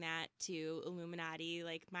attributing that to Illuminati,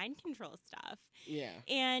 like mind control stuff. Yeah.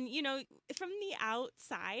 And, from the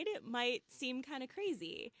outside, it might seem kind of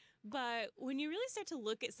crazy, but when you really start to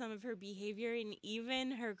look at some of her behavior and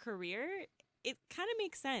even her career, it kind of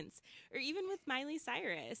makes sense. Or even with Miley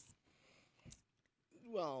Cyrus.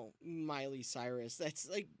 Well, Miley Cyrus, that's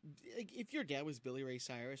like if your dad was Billy Ray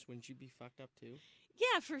Cyrus, wouldn't you be fucked up too?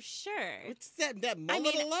 Yeah, for sure. What's that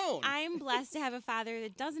mullet alone? I'm blessed to have a father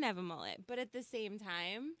that doesn't have a mullet, but at the same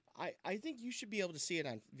time, I think you should be able to see it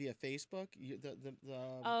via Facebook.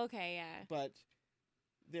 Oh, okay, yeah. But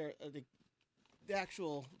the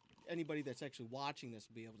actual anybody that's actually watching this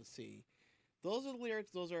will be able to see. Those are the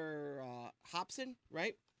lyrics. Those are Hobson,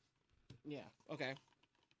 right? Yeah. Okay.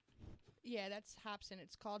 Yeah, that's Hobson.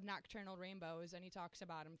 It's called Nocturnal Rainbows, and he talks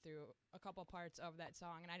about him through a couple parts of that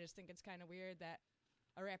song. And I just think it's kind of weird that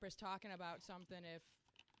a rapper's talking about something if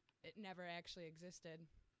it never actually existed,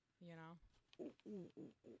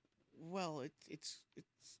 Well, it's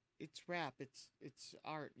rap. It's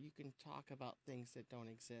art. You can talk about things that don't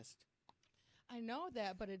exist. I know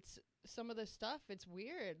that, but it's some of the stuff. It's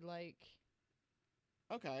weird. Like,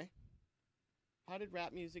 okay, how did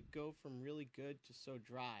rap music go from really good to so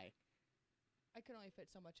dry? I can only fit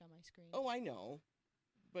so much on my screen. Oh, I know,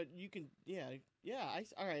 but you can. Yeah.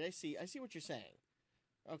 All right. I see what you're saying.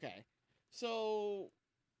 Okay, so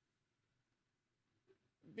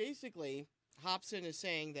basically, Hobson is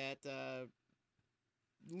saying that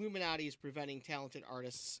Illuminati is preventing talented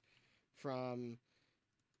artists from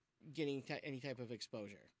getting any type of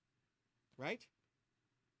exposure, right?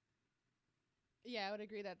 Yeah, I would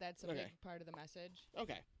agree that that's a big part of the message.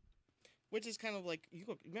 Okay, which is kind of like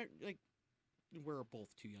we're both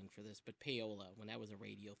too young for this, but payola, when that was a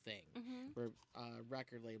radio thing, where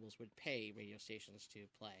record labels would pay radio stations to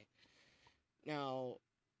play. Now,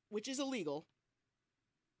 which is illegal.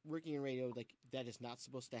 Working in radio, like, that is not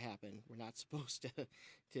supposed to happen. We're not supposed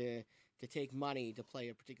to take money to play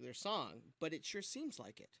a particular song, but it sure seems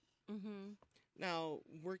like it. Now,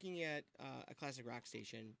 working at a classic rock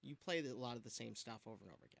station, you play a lot of the same stuff over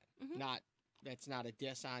and over again. That's not a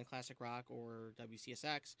diss on classic rock or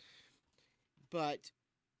WCSX. But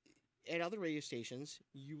at other radio stations,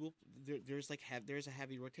 there's a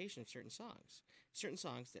heavy rotation of certain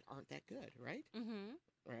songs that aren't that good, right?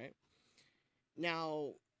 Right.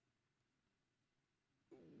 Now,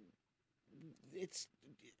 it's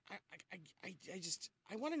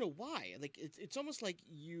I want to know why. Like it's almost like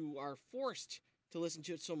you are forced to listen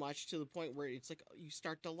to it so much to the point where it's like you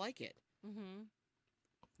start to like it. Mm-hmm.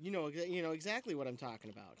 You know exactly what I'm talking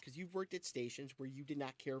about because you've worked at stations where you did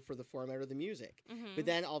not care for the format or the music, but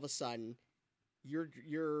then all of a sudden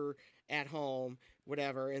you're at home,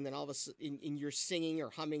 whatever, and then all of a sudden and you're singing or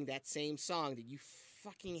humming that same song that you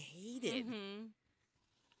fucking hated. Mm-hmm.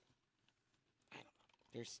 I don't know.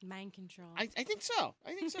 There's mind control. I think so.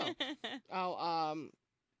 Oh,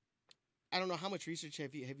 I don't know how much research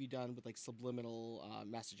have you done with like subliminal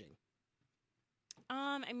messaging.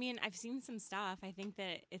 I mean, I've seen some stuff. I think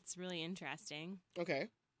that it's really interesting. Okay.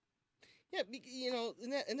 Yeah,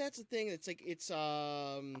 and that's the thing. It's like it's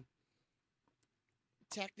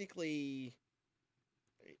technically,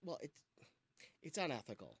 well, it's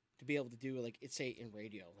unethical to be able to do like say in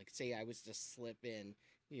radio, like say I was to slip in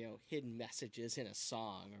hidden messages in a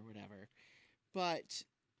song or whatever, but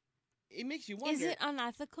it makes you wonder. Is it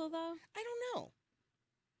unethical though? I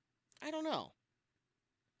don't know.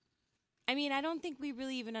 I mean, I don't think we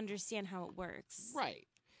really even understand how it works. Right.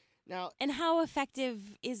 Now, and how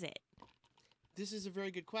effective is it? This is a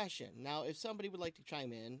very good question. Now, if somebody would like to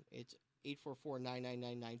chime in, it's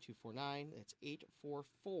 844-999-9249. That's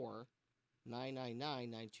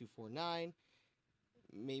 844-999-9249.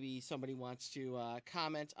 Maybe somebody wants to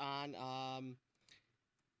comment on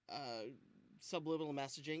subliminal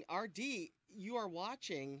messaging. RD, you are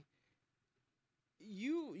watching.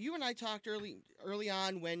 You and I talked early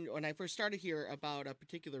on when I first started here about a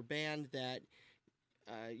particular band that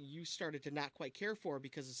you started to not quite care for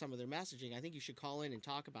because of some of their messaging. I think you should call in and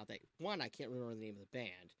talk about that. One, I can't remember the name of the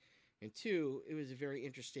band. And two, it was a very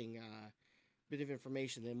interesting bit of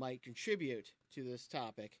information that might contribute to this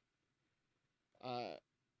topic.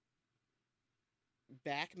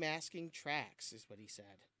 Backmasking tracks is what he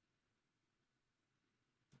said.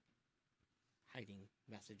 Hiding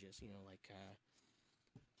messages, like...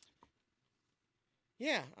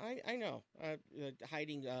 Yeah, I know.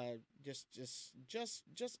 Hiding just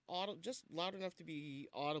loud enough to be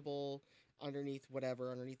audible underneath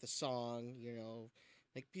the song.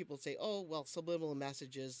 Like people say, oh well, subliminal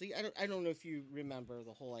messages. See, I don't know if you remember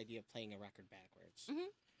the whole idea of playing a record backwards. Mm-hmm.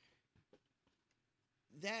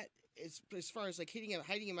 That is as far as like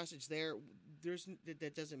hiding a message there.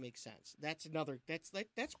 That doesn't make sense. That's probably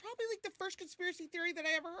like the first conspiracy theory that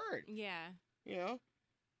I ever heard. Yeah.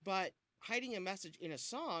 But hiding a message in a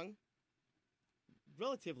song,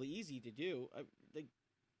 relatively easy to do. I think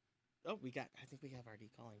we have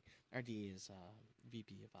RD calling. RD is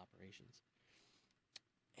VP of Operations.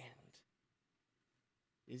 And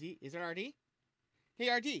is it RD?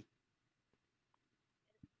 Hey, RD.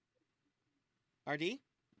 RD,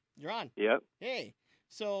 you're on. Yep. Hey.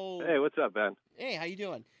 So. Hey, what's up, Ben? Hey, how you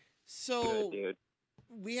doing? So. Good,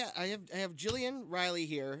 dude. I have Gillian Reilly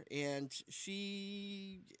here, and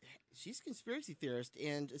she's a conspiracy theorist,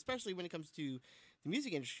 and especially when it comes to the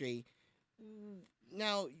music industry.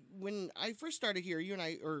 Now, when I first started here, you and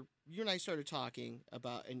I started talking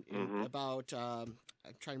about about I'm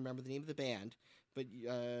trying to remember the name of the band, but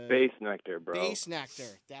Bass Nectar, bro. Bass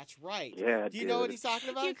Nectar, that's right. Yeah, do you know what he's talking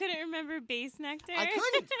about? You couldn't remember Bass Nectar? I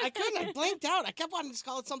couldn't. I blanked out. I kept wanting to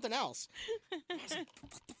call it something else.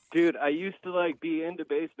 Dude, I used to be into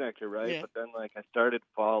Bass Nectar, right? Yeah. But then I started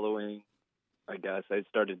following. I guess I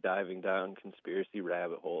started diving down conspiracy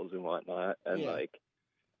rabbit holes and whatnot, and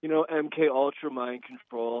MK Ultra mind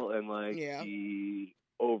control and the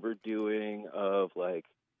overdoing of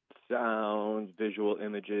sounds, visual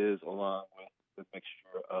images, along with the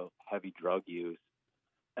mixture of heavy drug use.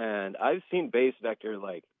 And I've seen Bass Nectar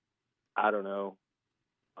I don't know,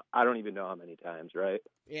 I don't even know how many times, right?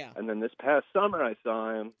 Yeah. And then this past summer I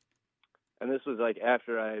saw him. And this was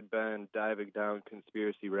after I had been diving down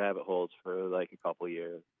conspiracy rabbit holes for a couple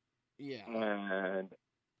years. Yeah. And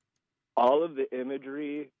all of the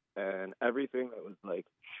imagery and everything that was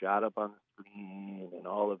shot up on the screen and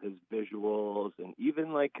all of his visuals and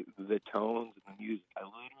even the tones and the music, I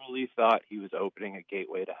literally thought he was opening a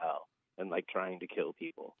gateway to hell and trying to kill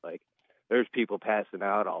people. There's people passing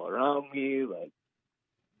out all around me.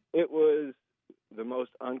 It was the most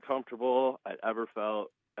uncomfortable I'd ever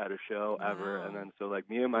felt at a show ever. Wow. And then so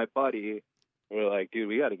me and my buddy were like, dude,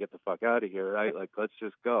 we got to get the fuck out of here, right? Let's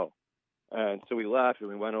just go. And so we left and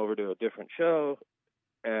we went over to a different show,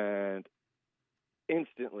 and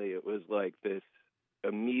instantly it was this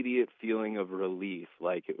immediate feeling of relief.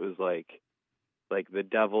 It was like the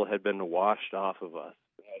devil had been washed off of us.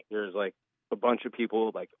 There's a bunch of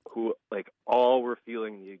people who all were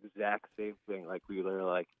feeling the exact same thing. We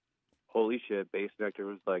were holy shit, Bass Nectar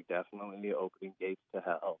was definitely opening gates to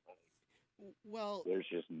hell. Well, there's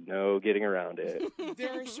just no getting around it.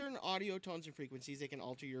 there are certain audio tones and frequencies that can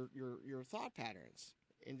alter your thought patterns,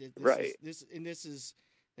 and Right. This is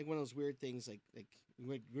like one of those weird things. Like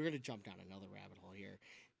we're gonna jump down another rabbit hole here.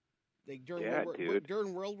 Like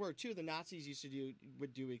during World War II, the Nazis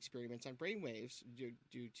would do experiments on brainwaves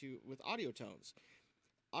with audio tones.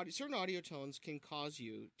 Certain audio tones can cause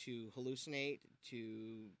you to hallucinate,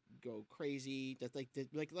 to go crazy. That like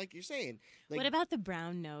you're saying. Like, what about the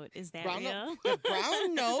brown note? Is that real? The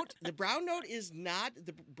brown note. The brown note is not.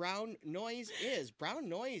 The brown noise is. Brown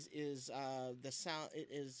noise is the sound. It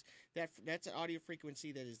is that's an audio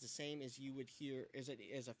frequency that is the same as you would hear as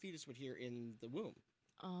a fetus would hear in the womb.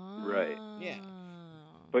 Oh. Right. Yeah.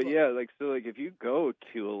 But yeah, like if you go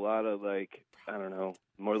to a lot of like, I don't know,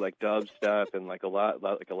 more like dub stuff and like a lot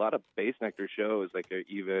of bass nectar shows, like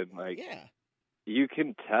even like you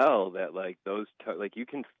can tell that like those like you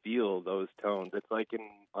can feel those tones. It's like in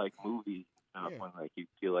like movies when like you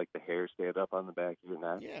feel like the hair stand up on the back of your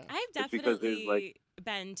neck. Yeah. I've definitely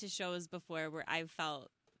been to shows before where I've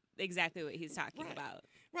felt exactly what he's talking about.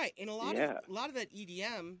 Right, and a lot of that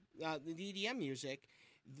EDM, the EDM music,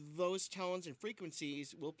 those tones and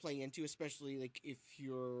frequencies will play into, especially like if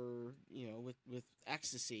you're, with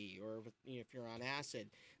ecstasy or if you're on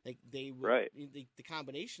acid, like they will, the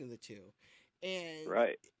combination of the two. And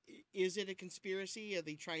is it a conspiracy? Are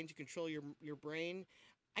they trying to control your brain?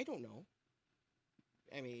 I don't know.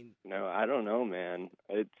 I mean, no, I don't know, man.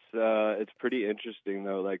 It's pretty interesting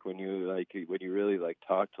though. Like when you really like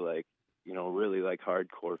talk to like, really like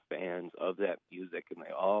hardcore fans of that music, and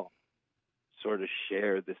they all sort of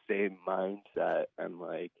share the same mindset, and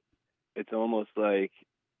like it's almost like,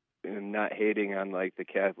 and not hating on like the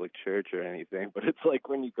Catholic Church or anything, but it's like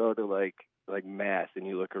when you go to like mass and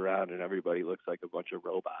you look around and everybody looks like a bunch of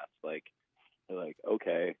robots. Like you're like,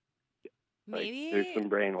 okay, maybe there's some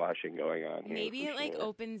brainwashing going on here. Maybe it like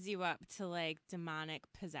opens you up to like demonic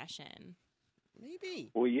possession.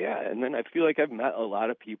 Maybe. Well, yeah, and then I feel like I've met a lot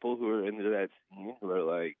of people who are into that scene who are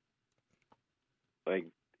like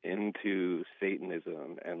into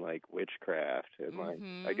Satanism and like witchcraft, and like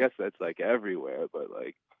I guess that's like everywhere, but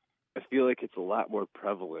like I feel like it's a lot more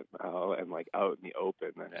prevalent now and like out in the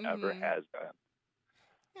open than it ever has been.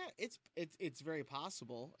 Yeah, it's very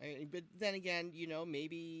possible, but then again,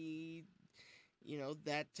 maybe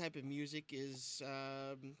that type of music is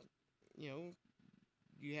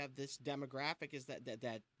you have this demographic is that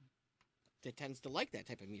tends to like that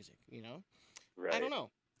type of music, Right. I don't know.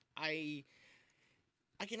 I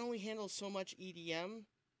can only handle so much EDM.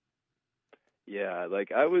 Yeah,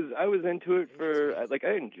 like I was into it for like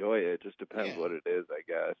I enjoy it. Just depends what it is, I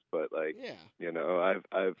guess. But like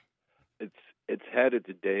I've it's had its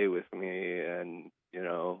day with me, and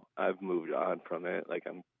I've moved on from it. Like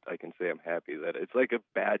I can say I'm happy that it's like a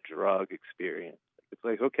bad drug experience. It's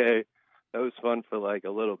like, okay, that was fun for like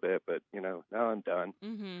a little bit, but now I'm done.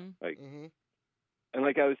 Like, and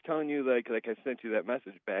like I was telling you, like I sent you that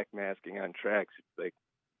message, backmasking on tracks. Like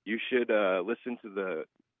you should listen to the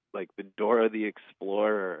Dora the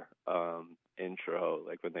Explorer intro.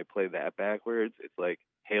 Like when they play that backwards, it's like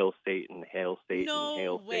Hail Satan, Hail Satan, no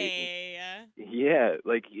Hail way. Satan. Yeah,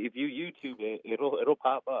 like if you YouTube it, it'll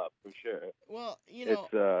pop up for sure. Well,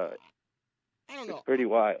 it's I don't know. It's pretty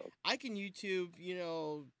wild. I can YouTube,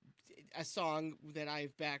 a song that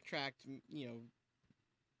I've backtracked,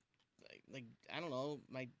 like I don't know,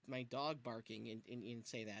 my dog barking and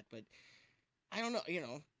say that, but I don't know,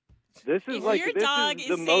 This is if your dog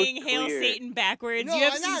is saying "Hail Satan" backwards, you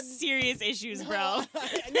have some serious issues, bro.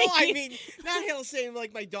 No, I mean not Hail Satan,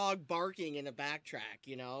 like my dog barking in a backtrack,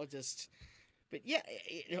 just. But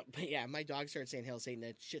yeah, my dog started saying "Hail Satan."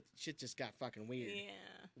 That shit just got fucking weird. Yeah,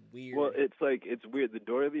 weird. Well, it's weird. The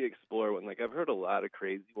Dora the Explorer one, like I've heard a lot of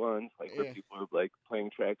crazy ones, like where people are like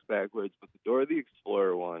playing tracks backwards, but the Dora the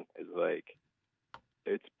Explorer one is like,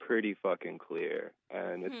 it's pretty fucking clear,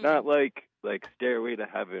 and it's not like Stairway to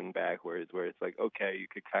Heaven backwards, where it's like, okay, you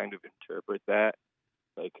could kind of interpret that,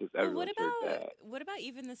 like because everyone's heard that. What about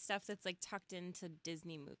even the stuff that's like tucked into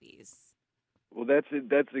Disney movies? Well, that's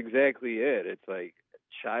exactly it. It's like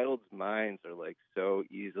child's minds are like so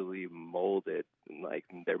easily molded, and like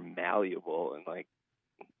they're malleable, and like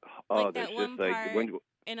like that one part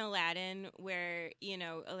in Aladdin where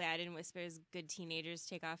Aladdin whispers, "Good teenagers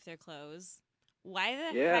take off their clothes." Why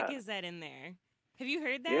the heck is that in there? Have you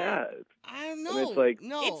heard that? Yeah, I don't know. And it's like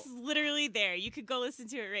it's literally there. You could go listen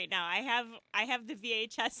to it right now. I have the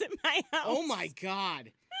VHS at my house. Oh my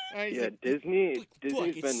god. Yeah, Disney's been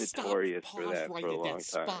notorious for that for a long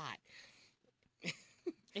time.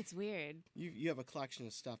 It's weird. You have a collection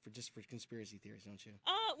of stuff for conspiracy theories, don't you?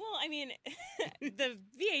 Well, I mean, the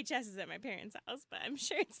VHS is at my parents' house, but I'm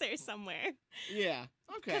sure it's there somewhere. Yeah.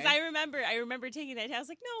 Okay. Because I remember taking that. I was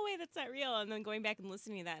like, no way, that's not real. And then going back and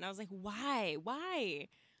listening to that, and I was like, why? Why?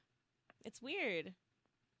 It's weird.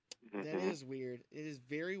 That is weird. It is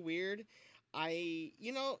very weird.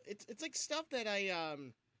 It's like stuff that I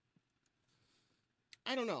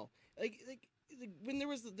don't know. Like when there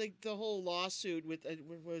was the whole lawsuit with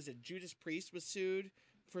what was it? Judas Priest was sued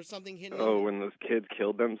for something hidden. Oh, when those kids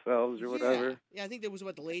killed themselves or whatever. Yeah, I think that was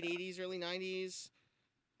the late '80s, early '90s.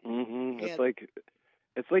 Mm-hmm. Yeah.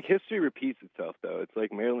 It's like history repeats itself, though. It's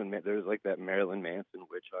like there's like that Marilyn Manson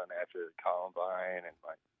witch hunt after Columbine, and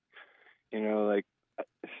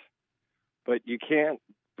but you can't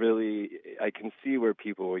really. I can see where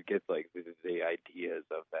people would get like the ideas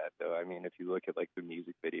of that, though. I mean, if you look at like the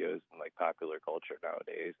music videos and like popular culture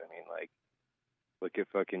nowadays, I mean, like look at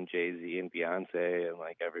fucking Jay-Z and Beyonce and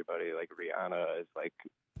like everybody, like Rihanna is like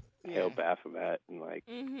Hail Baphomet and like.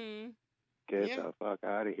 Mm-hmm. Get the fuck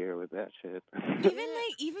out of here with that shit.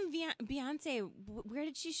 Even Beyonce, where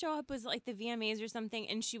did she show up? Was it like the VMAs or something?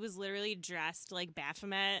 And she was literally dressed like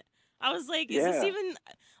Baphomet. I was like, is this even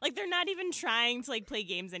like they're not even trying to like play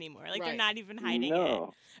games anymore? Like they're not even hiding it.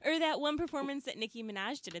 Or that one performance that Nicki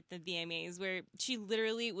Minaj did at the VMAs where she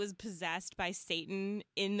literally was possessed by Satan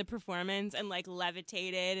in the performance and like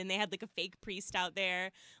levitated, and they had like a fake priest out there.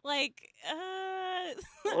 Like,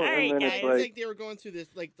 all right, guys. I think they were going through this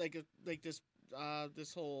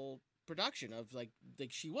this whole production of like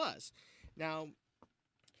she was now.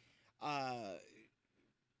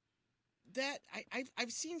 That I've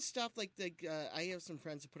seen stuff like I have some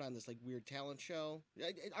friends who put on this like weird talent show.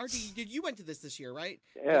 RD, you went to this year, right?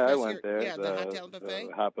 Yeah, I went there. Yeah, the Hot Talent Buffet.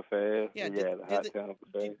 The Hot Buffet. Yeah, the Hot Talent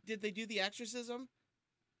Buffet. Did they do the exorcism?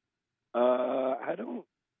 I don't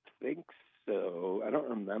think so. I don't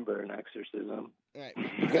remember an exorcism. Right,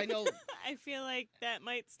 because I know. I feel like that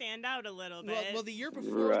might stand out a little bit. Well, the year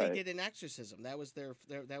before they did an exorcism. That was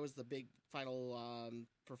that was the big final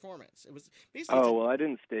performance. It was basically. Oh well, I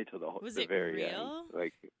didn't stay till the very real? end.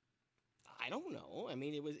 Like, I don't know. I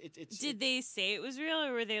mean, it's. Did they say it was real,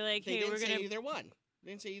 or were they like, "Hey, we're gonna"? Say either one.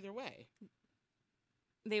 They didn't say either way.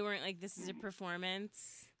 They weren't like, "This is a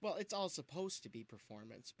performance." Well, it's all supposed to be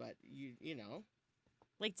performance, but you know.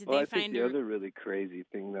 Like, did well, they I find think the other really crazy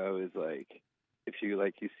thing though is like. If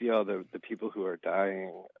you see all the people who are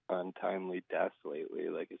dying untimely deaths lately,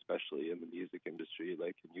 like especially in the music industry,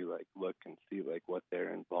 like and you like look and see like what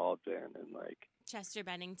they're involved in and like Chester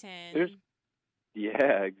Bennington.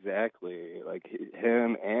 Yeah, exactly. Like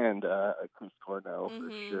him and Chris Cornell for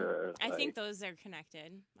sure. I think those are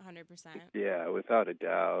connected, 100%. Yeah, without a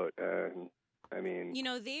doubt. And I mean,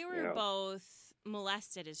 they were both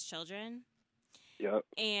molested as children. Yep.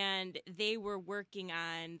 And they were working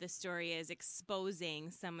on the story as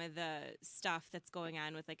exposing some of the stuff that's going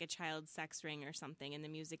on with like a child sex ring or something in the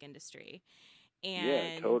music industry. And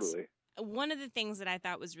yeah, totally. One of the things that I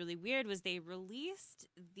thought was really weird was they released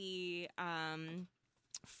the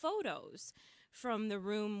photos from the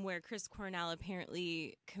room where Chris Cornell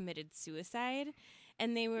apparently committed suicide.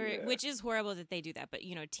 And they were, which is horrible that they do that, but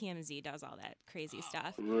TMZ does all that crazy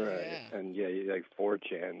stuff, right? Yeah. And like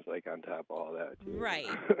 4chan's like on top of all that, too. Right?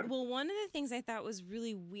 Well, one of the things I thought was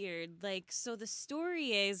really weird, like, so the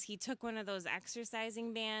story is he took one of those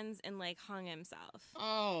exercising bands and like hung himself.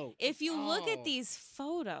 Oh, if you look at these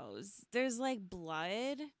photos, there's like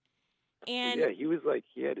blood, and yeah,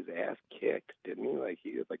 he had his ass kicked, didn't he? Like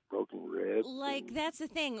he had like broken ribs. Like that's the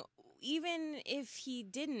thing. Even if he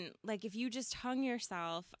didn't, like if you just hung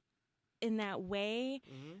yourself in that way,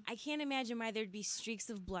 I can't imagine why there'd be streaks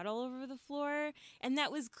of blood all over the floor. And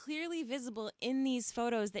that was clearly visible in these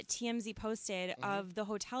photos that TMZ posted of the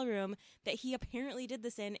hotel room that he apparently did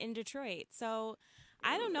this in Detroit. So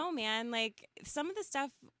I don't know, man. Like some of the stuff,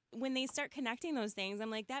 when they start connecting those things, I'm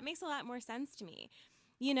like, that makes a lot more sense to me.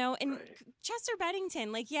 And Chester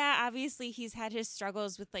Bennington, like, yeah, obviously he's had his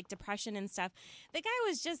struggles with like depression and stuff. The guy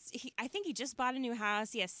was I think he just bought a new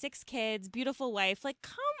house. He has 6 kids, beautiful wife. Like,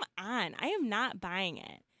 come on. I am not buying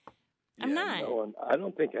it. I'm not. I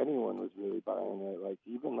don't think anyone was really buying it. Like,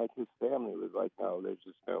 even like his family was like, no, there's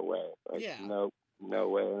just no way. Like, no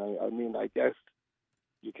way. And I mean, I guess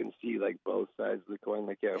you can see like both sides of the coin.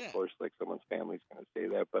 Like, yeah, of course, like someone's family's going to say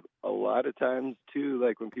that, but a lot of times too,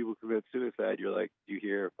 like when people commit suicide, you're like, you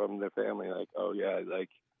hear from their family, like, oh yeah, like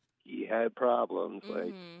he had problems,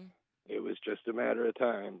 like it was just a matter of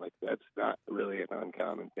time. Like that's not really an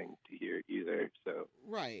uncommon thing to hear either. So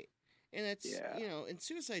right, and it's and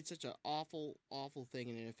suicide's such an awful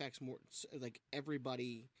thing, and it affects more like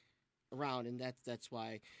everybody around, and that's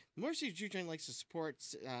why Morrissey Juke Joint likes to support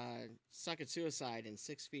Suck at Suicide and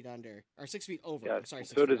 6 Feet Under or 6 Feet Over. Yeah, I'm sorry,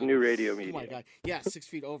 so does New Radio Media. Oh my God, yeah, 6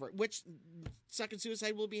 Feet Over. Which Suck at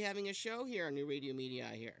Suicide will be having a show here on New Radio Media.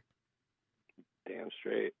 I hear. Damn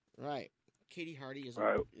straight. Right, Katie Hardy is.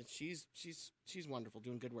 Right. She's wonderful,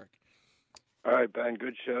 doing good work. All right, Ben.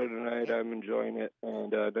 Good show tonight. I'm enjoying it,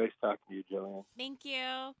 and nice talking to you, Jillian. Thank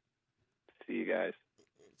you. See you guys.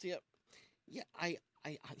 See ya. Yeah, I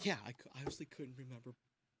honestly couldn't remember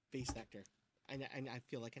Bass Nectar, and I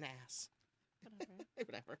feel like an ass.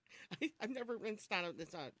 Whatever. I've never. It's not.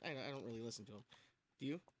 I don't really listen to them. Do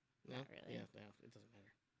you? No. Not really. Yeah. No, it doesn't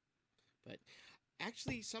matter. But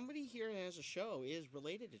actually, somebody here that has a show is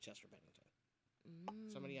related to Chester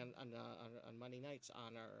Bennington. Somebody on Monday nights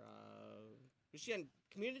on our. Is she on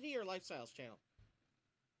Community or Lifestyles channel?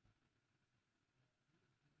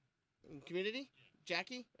 Community?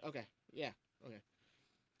 Jackie? Okay. Yeah. Okay.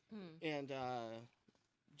 And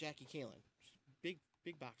Jackie Kalin, big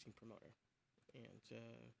boxing promoter, and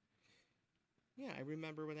yeah, I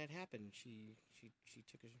remember when that happened. She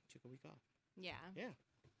took a week off. Yeah.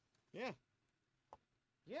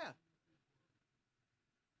 Yeah.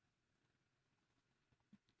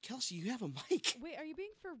 Kelsey, you have a mic. Wait, are you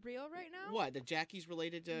being for real right now? What? That Jackie's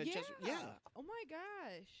related to Yeah. Chester? Yeah. Oh my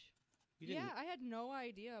gosh. You didn't. Yeah, I had no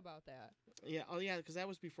idea about that. Yeah. Oh yeah, because that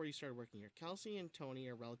was before you started working here. Kelsey and Tony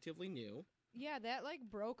are relatively new. Yeah, that like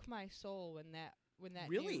broke my soul when that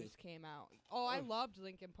Really? news came out. Oh, I loved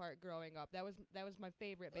Linkin Park growing up. That was my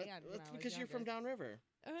favorite band. When That's I was because you're from younger. downriver.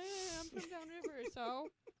 I'm from downriver, so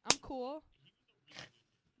I'm cool.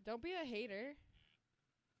 Don't be a hater.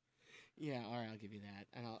 Yeah, all right, I'll give you that,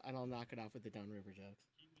 and I'll knock it off with the downriver jokes.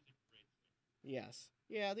 Yes,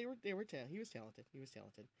 yeah, he was talented. He was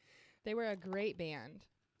talented. They were a great band,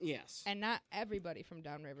 Yes, and not everybody from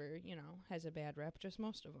downriver, has a bad rep. Just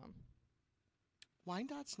most of them.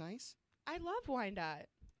 Wyandott's nice. I love Wyandotte.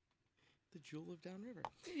 The jewel of downriver.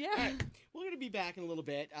 Yeah. All right, we're gonna be back in a little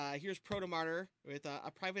bit. Here's Proto Martyr with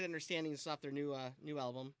A Private Understanding. This is off their new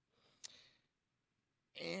album,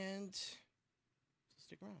 and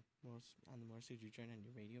stick around. More on the Morrissey Juke Joint on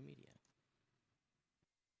New Radio Media.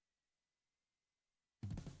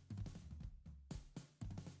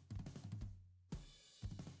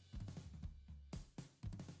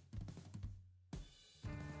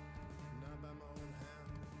 Not by my own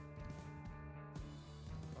hand.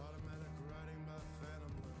 Automatic writing by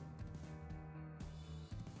phantom loom.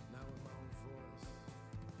 Now with my own voice.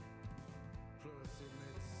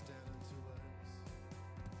 Plurisignated stand on 2 legs.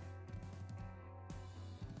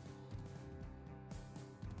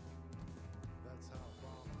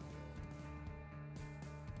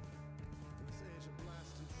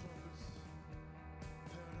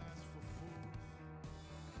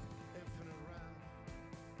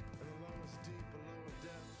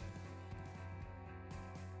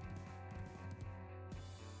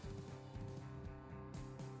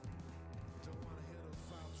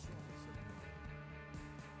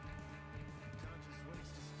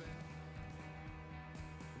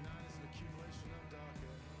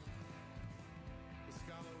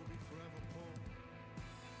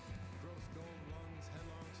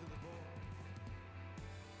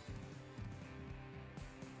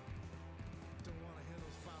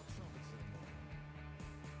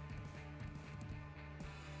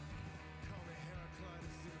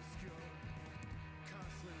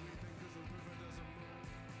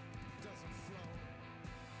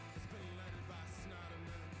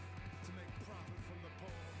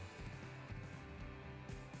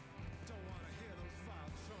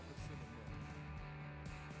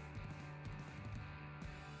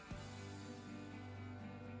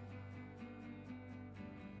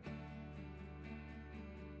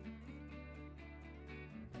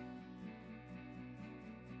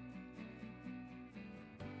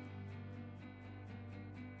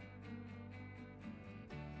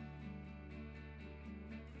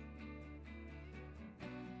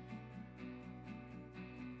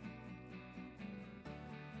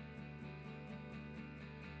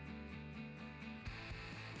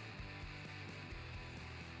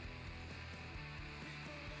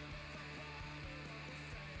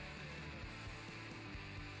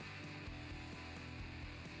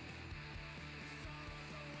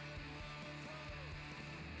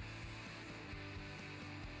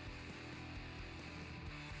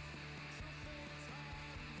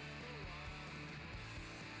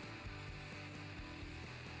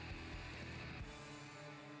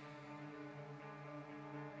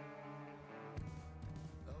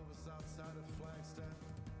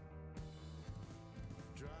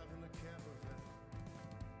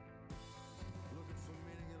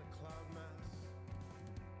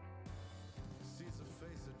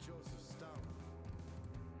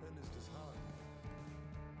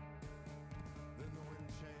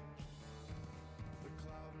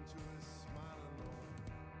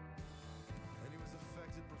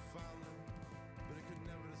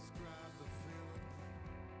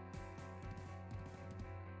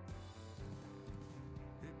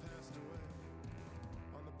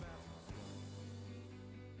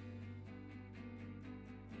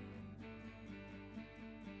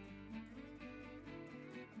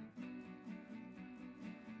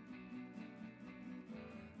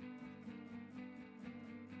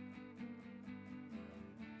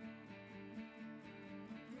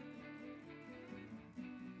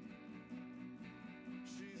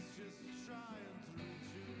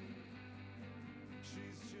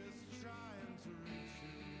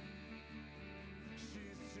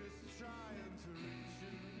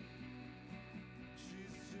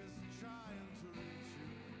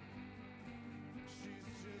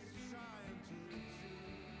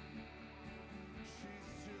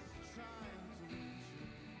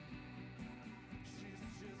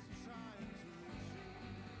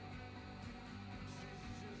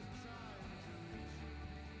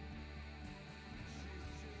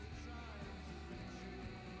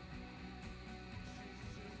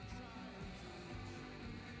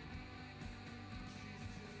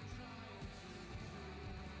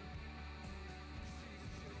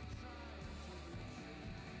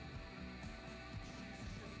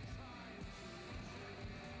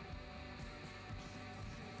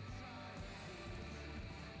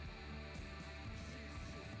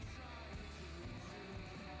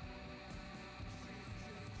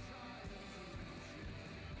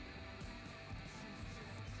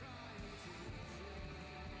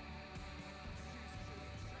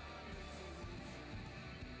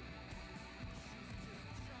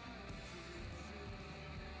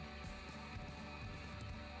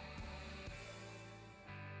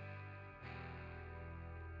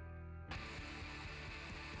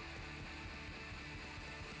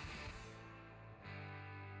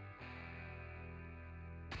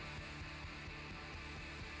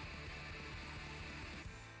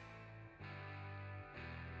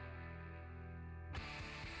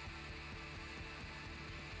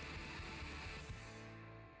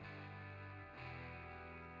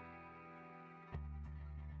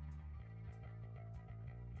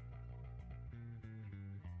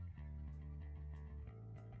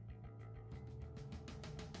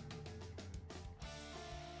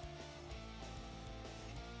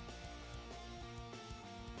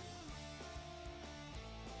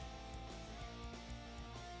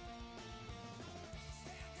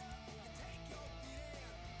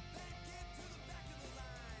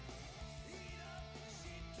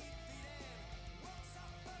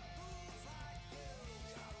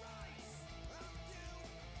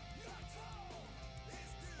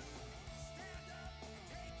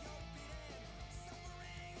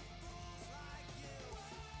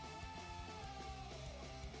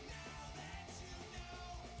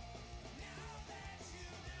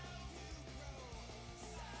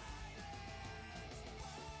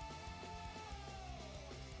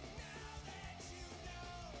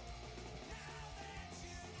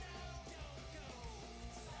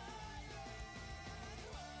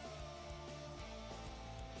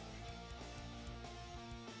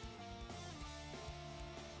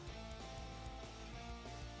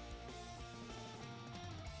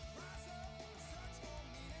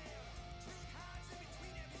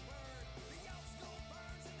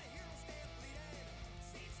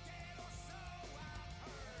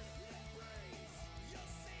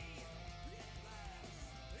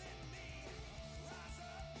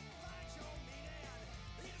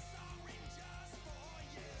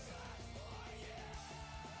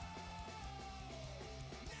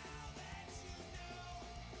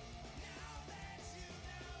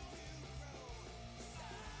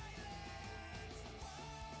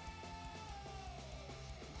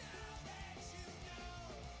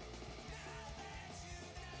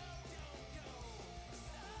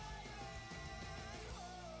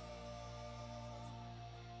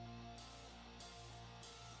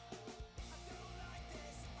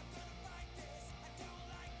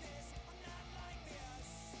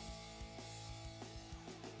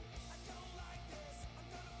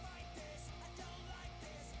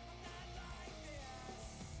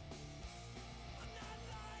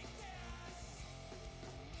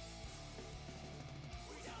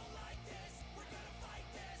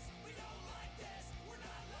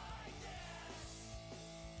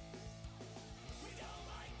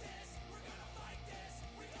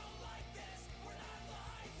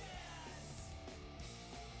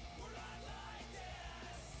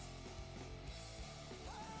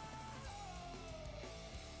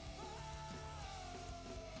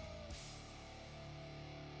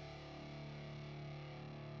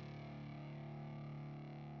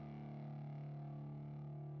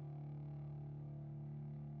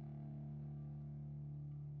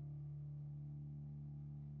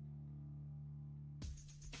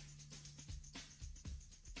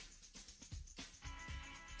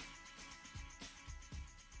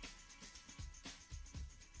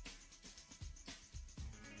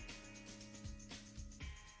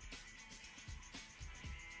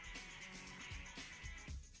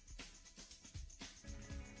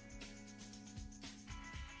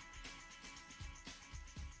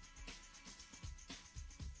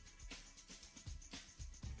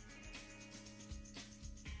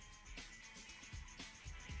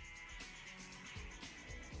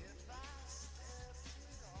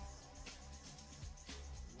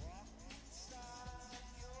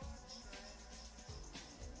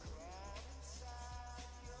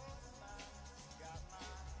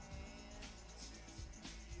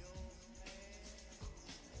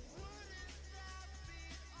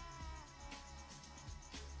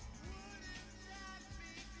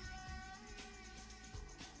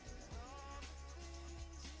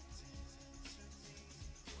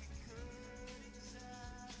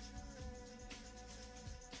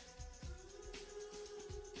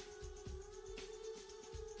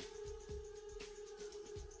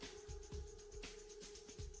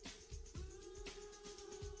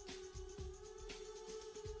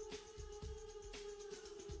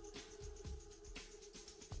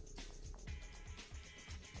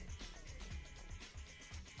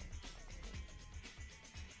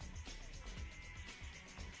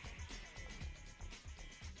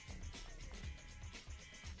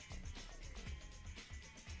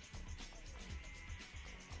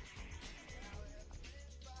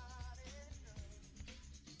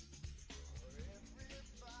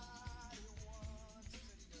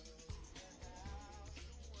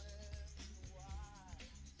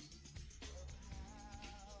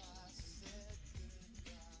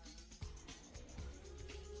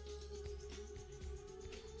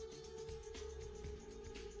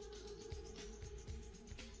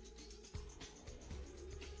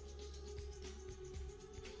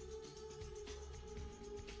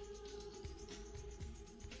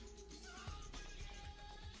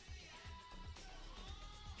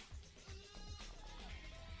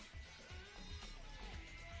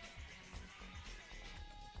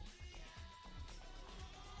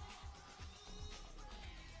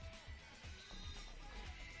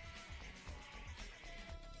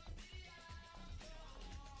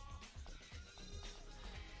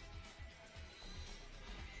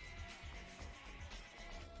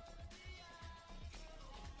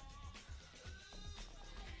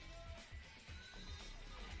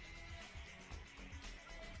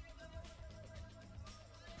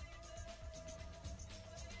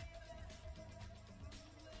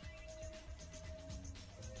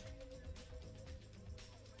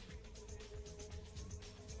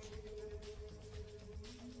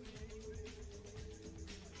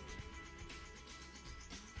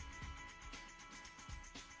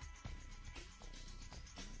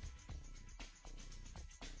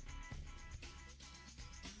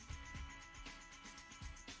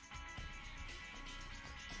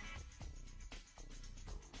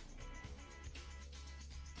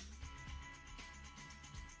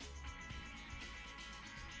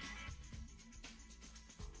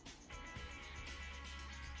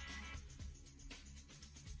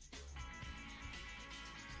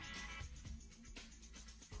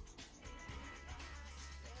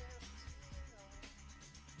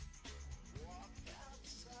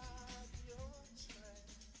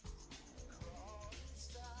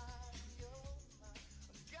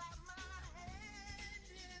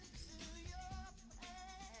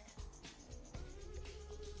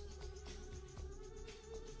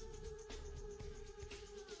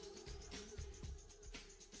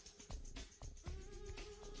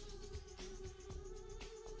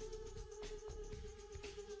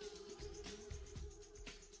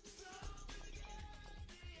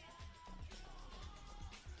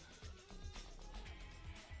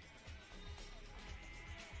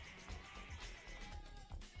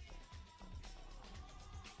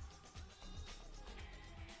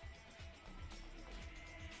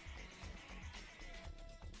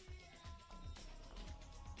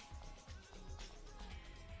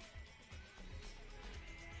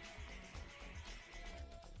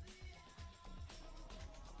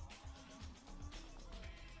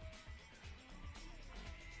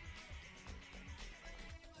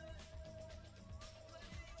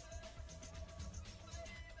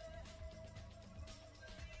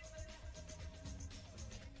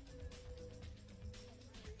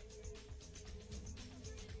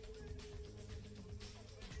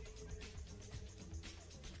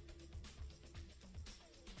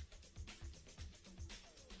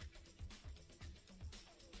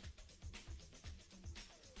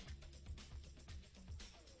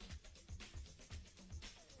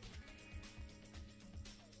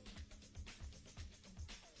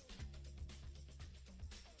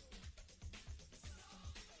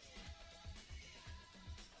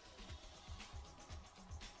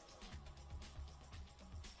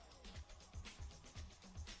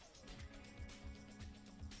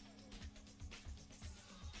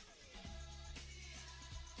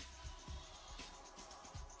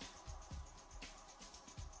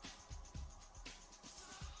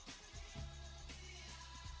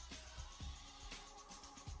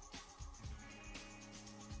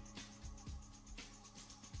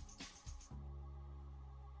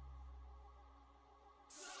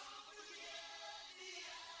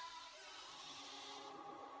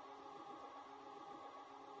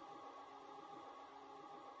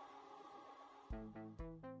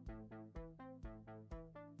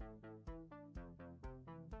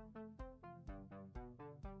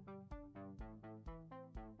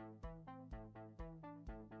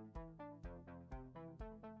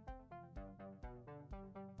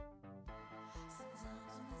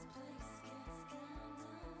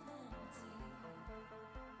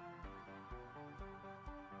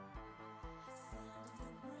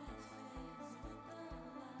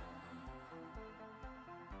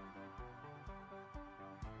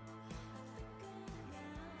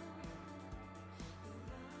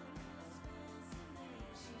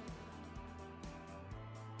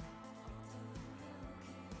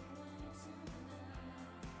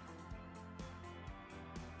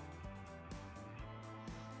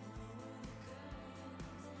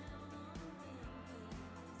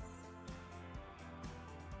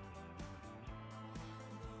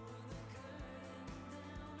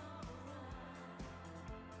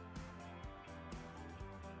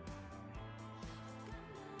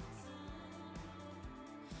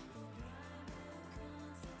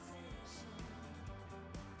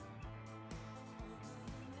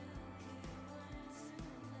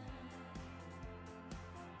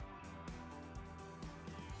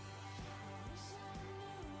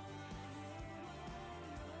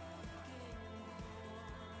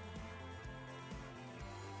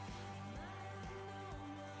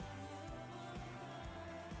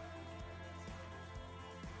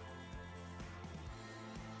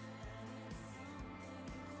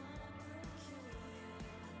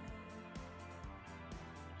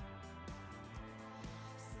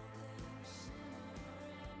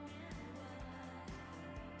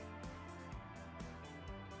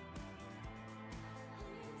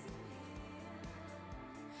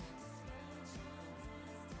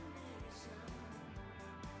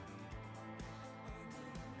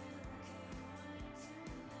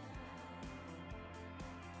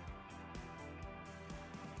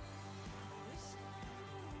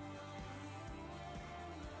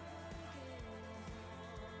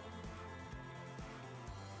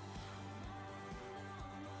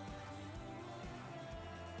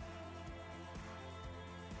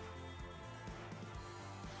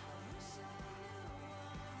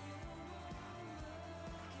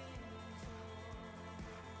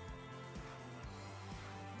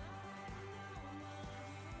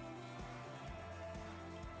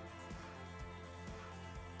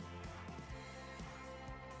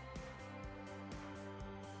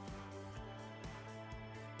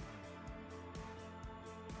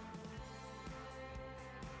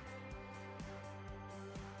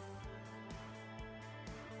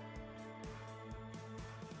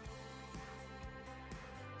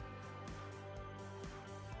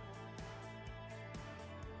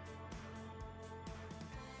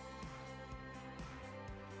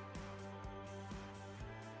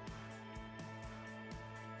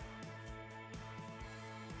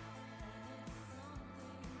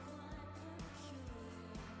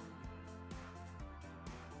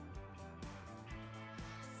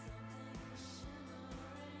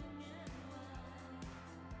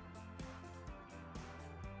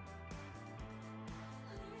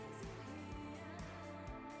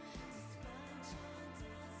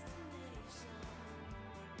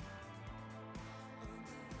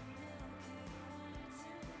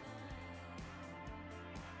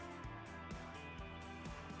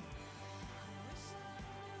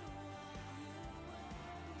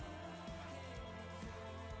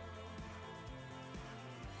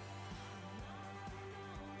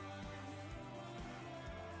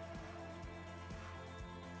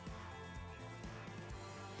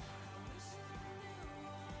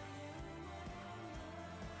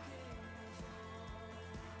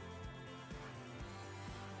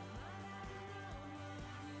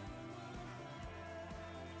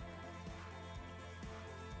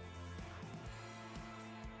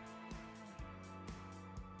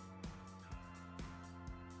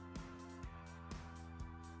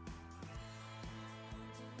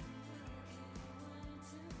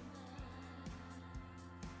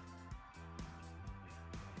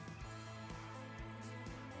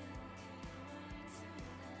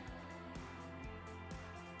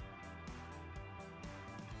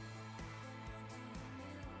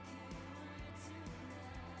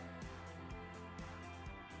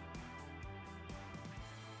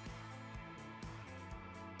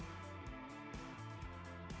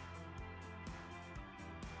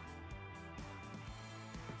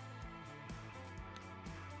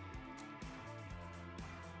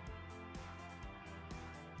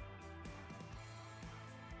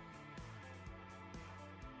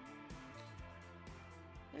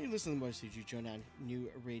 You listen to the Moist Juke on New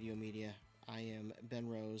Radio Media. I am Ben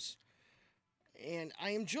Rose, and I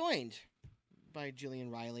am joined by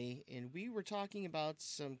Gillian Reilly, and we were talking about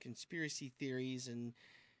some conspiracy theories and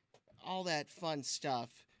all that fun stuff.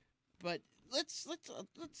 But let's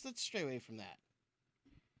stray away from that.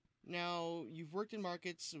 Now, you've worked in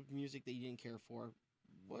markets of music that you didn't care for.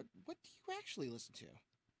 What do you actually listen to?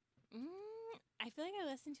 I feel like I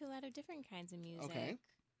listen to a lot of different kinds of music. Okay.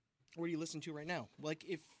 What do you listen to right now? Like,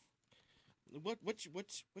 if what's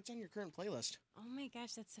on your current playlist? Oh my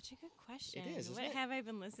gosh, that's such a good question. It is. What have I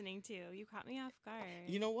been listening to? You caught me off guard.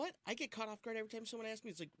 You know what? I get caught off guard every time someone asks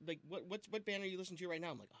me. It's like what band are you listening to right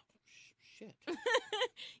now? I'm like, oh shit.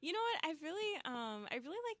 You know what? I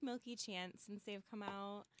really like Milky Chance since they've come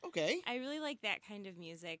out. Okay. I really like that kind of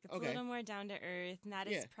music. It's a little more down to earth, not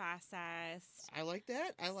as processed. I like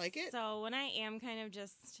that. I like it. So when I am kind of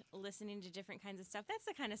just listening to different kinds of stuff, that's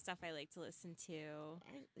the kind of stuff I like to listen to.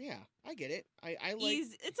 I get it. I like.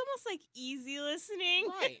 It's almost like easy listening,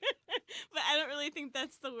 right? But I don't really think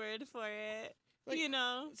that's the word for it. Like, you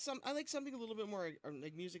know, I like something a little bit more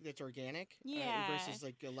like music that's organic. Yeah. Versus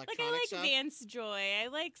like electronic like I like stuff. Vance Joy. I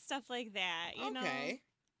like stuff like that. You know.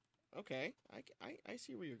 Okay. I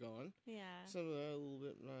see where you're going. Yeah. Some a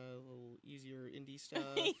little easier indie stuff.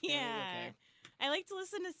 Yeah. Okay. I like to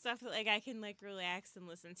listen to stuff that like I can like relax and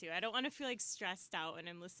listen to. I don't want to feel like stressed out when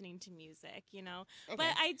I'm listening to music, you know. Okay.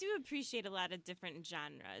 But I do appreciate a lot of different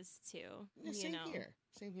genres too. Yeah,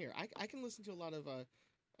 same here. I can listen to a lot of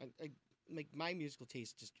like my musical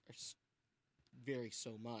tastes just are vary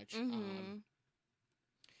so much. Mm-hmm.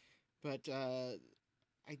 But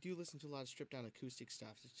I do listen to a lot of stripped down acoustic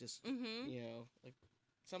stuff. It's just you know, like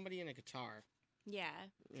somebody and a guitar. Yeah,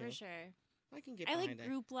 for sure. I can get. I behind like that.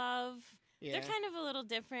 group love. Yeah. They're kind of a little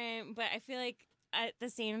different, but I feel like at the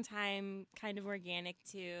same time, kind of organic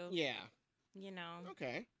too. Yeah. You know.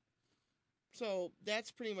 Okay. So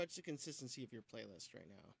that's pretty much the consistency of your playlist right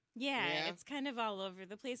now. Yeah, it's kind of all over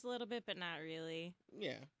the place a little bit, but not really.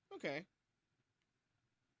 Yeah. Okay.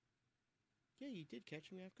 Yeah, you did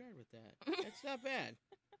catch me off guard with that. That's not bad.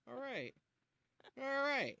 All right.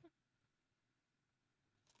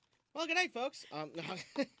 Well, good night, folks. No,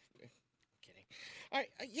 kidding. All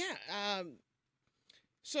right.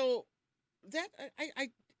 So that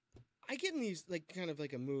I get in these like kind of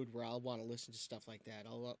like a mood where I'll want to listen to stuff like that.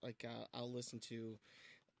 I'll listen to.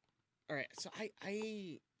 All right. So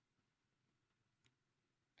I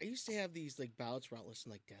used to have these like bouts where I'll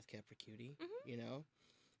listen to, like Death Cab for Cutie, you know,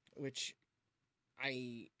 which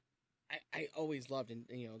I always loved, and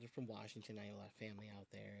you know they're from Washington. I have a lot of family out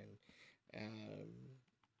there, and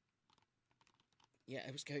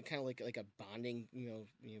it was kind of like a bonding, you know,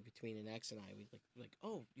 between an ex and I. We like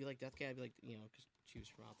oh, you like Death Cab, like you know, because she was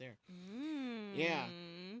from out there. Yeah,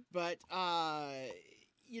 but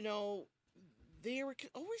you know, they were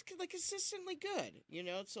always like consistently good, you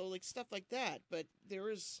know. So like stuff like that, but there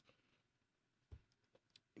was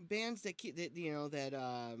bands that you know that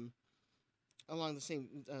along the same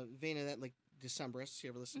vein of that, like Decemberists.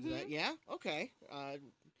 You ever listen to that? Yeah. Okay.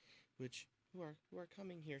 Which who are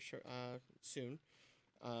coming here soon.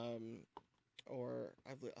 Or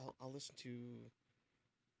I'll listen to.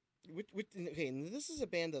 Okay, and this is a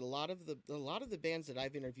band that a lot of the bands that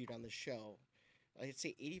I've interviewed on the show, I'd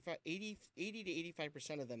say 80 to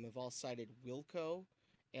 85% of them have all cited Wilco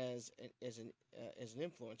as an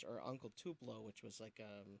influence, or Uncle Tupelo, which was like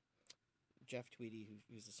Jeff Tweedy,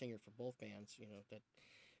 who's the singer for both bands, you know that.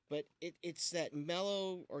 But it's that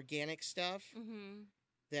mellow, organic stuff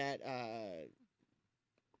that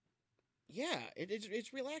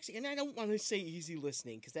it's relaxing, and I don't want to say easy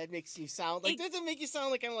listening because that makes you sound like doesn't make you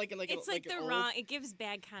sound like I'm like it's like the wrong. It gives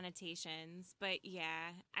bad connotations, but yeah,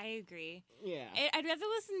 I agree. Yeah, I'd rather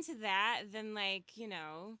listen to that than like you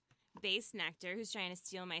know Bass Nectar, who's trying to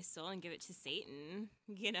steal my soul and give it to Satan.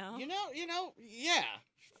 You know, yeah.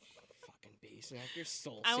 Fucking Bass Nectar,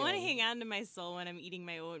 soul. I want to hang on to my soul when I'm eating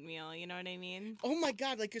my oatmeal. You know what I mean? Oh my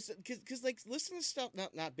god! Like, cause like listen to stuff,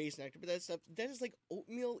 not Bass Nectar, but that stuff that is like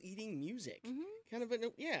oatmeal eating music. Kind of that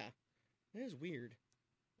is weird.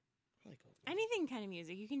 I like oatmeal. Anything kind of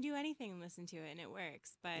music, you can do anything and listen to it, and it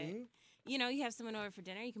works. But you know, you have someone over for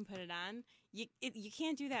dinner, you can put it on. You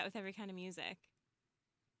can't do that with every kind of music.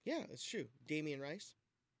 Yeah, that's true. Damien Rice.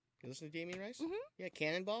 You listen to Damien Rice? Yeah,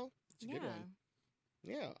 Cannonball. It's a good one.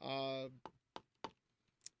 Yeah. I'm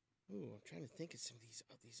trying to think of some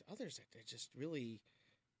of these others that are just really,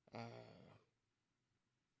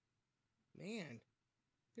 man,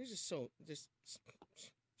 there's just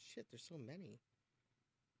shit. There's so many.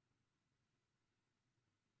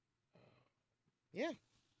 Yeah.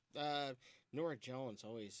 Nora Jones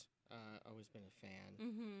always. always been a fan.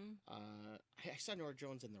 I saw Nora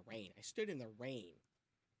Jones in the rain. I stood in the rain.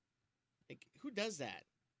 Like, who does that?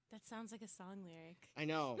 That sounds like a song lyric. I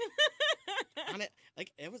know. On it,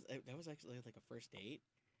 like that was actually like a first date.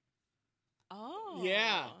 Oh.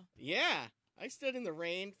 Yeah. I stood in the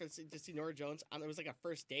rain to see Nora Jones. It was like a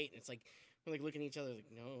first date. And it's like we're like looking at each other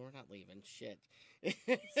like, no, we're not leaving. Shit.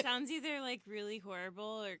 Sounds either like really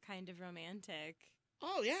horrible or kind of romantic.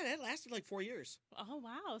 Oh yeah, that lasted like 4 years. Oh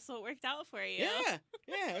wow, so it worked out for you.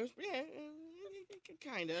 Yeah, it was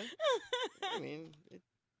kind of. I mean,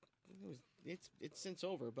 it's since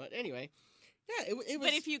over, but anyway, yeah, it was.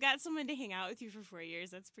 But if you got someone to hang out with you for 4 years,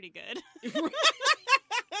 that's pretty good.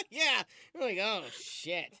 Yeah, we're like, oh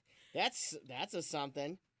shit, that's a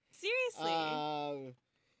something. Seriously.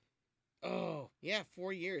 Oh yeah,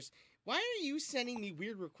 4 years. Why are you sending me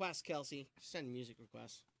weird requests, Kelsey? Send music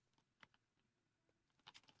requests.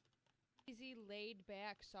 Easy,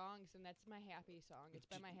 laid-back songs, and that's my happy song. It's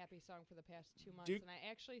been my happy song for the past 2 months, and I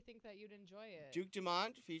actually think that you'd enjoy it. Duke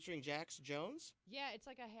Dumont featuring Jax Jones? Yeah, it's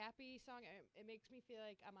like a happy song. It makes me feel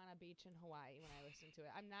like I'm on a beach in Hawaii when I listen to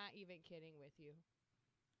it. I'm not even kidding with you.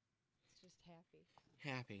 It's just happy.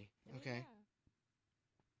 Happy. I mean, Okay.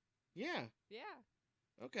 Yeah.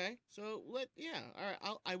 Okay. So all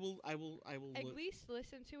right. I will. At least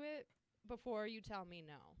listen to it before you tell me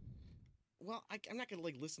no. Well, I'm not gonna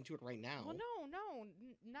like listen to it right now. Well, no,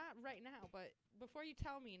 not right now. But before you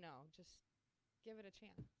tell me no, just give it a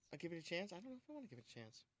chance. I'll give it a chance. I don't know if I want to give it a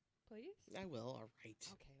chance. Please. I will. All right.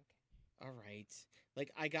 Okay. All right.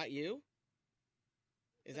 Like I Got You.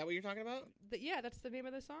 Is that what you're talking about? Yeah, that's the name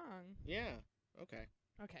of the song. Yeah. Okay.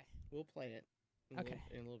 Okay. We'll play it. In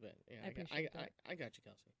a little bit. Yeah. I appreciate that. I got you,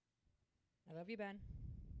 Kelsey. I love you, Ben.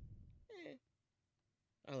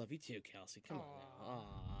 I love you too, Kelsey. Come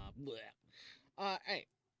on now. Hey,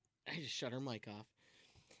 I just shut her mic off.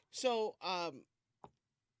 So,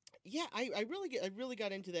 yeah, I really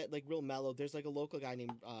got into that like real mellow. There's like a local guy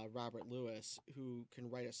named Robert Lewis who can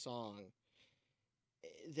write a song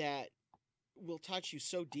that will touch you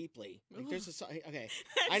so deeply. Like there's a song. Okay,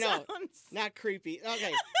 I know, not creepy.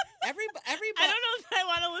 Okay, everybody. I don't know if I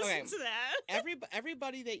want to listen to that.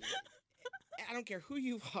 Everybody that I don't care who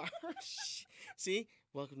you are. See,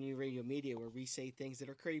 welcome to New Radio Media, where we say things that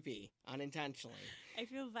are creepy unintentionally. I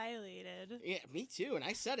feel violated. Yeah, me too, and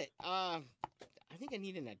I said it. I think I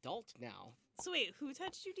need an adult now. So wait, who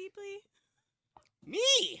touched you deeply?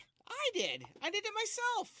 Me! I did it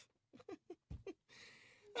myself.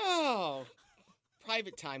 Oh,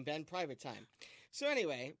 private time, Ben, private time. So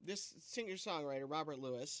anyway, this singer-songwriter, Robert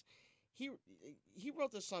Lewis, he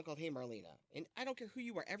wrote this song called Hey Marlena. And I don't care who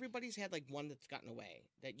you are, everybody's had like one that's gotten away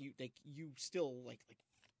that you still like.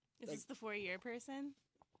 Is this the 4-year person?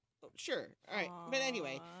 Sure. All right. Aww. But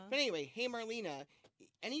anyway, Hey Marlena,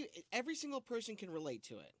 every single person can relate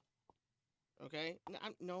to it. Okay?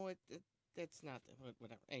 That's not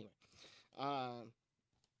whatever. Anyway.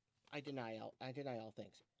 I deny all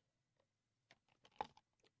things.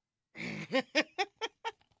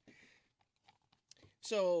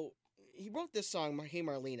 So, he wrote this song, Hey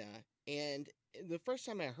Marlena, and the first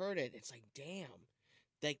time I heard it, it's like, damn,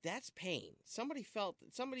 like that's pain. Somebody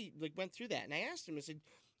like went through that, and I asked him, I said,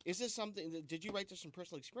 is this something, did you write this from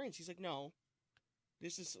personal experience? He's like, no,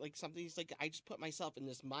 this is like something, he's like, I just put myself in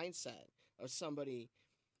this mindset of somebody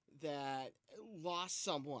that lost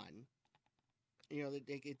someone, you know,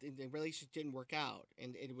 the relationship didn't work out,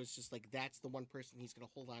 and it was just like, that's the one person he's going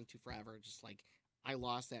to hold on to forever, just like, I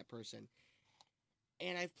lost that person.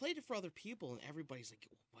 And I've played it for other people, and everybody's like,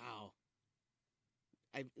 "Wow!"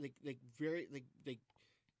 I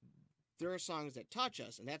there are songs that touch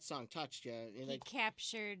us, and that song touched you. And he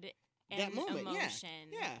captured that moment, emotion.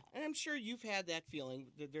 Yeah. And I'm sure you've had that feeling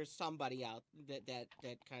that there's somebody out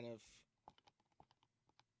that kind of,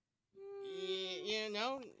 you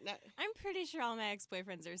know. I'm pretty sure all my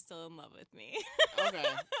ex-boyfriends are still in love with me.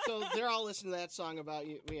 Okay, so they're all listening to that song about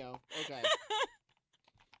you. You know, okay.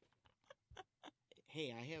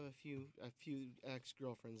 Hey, I have a few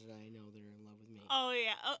ex-girlfriends that I know that are in love with me. Oh,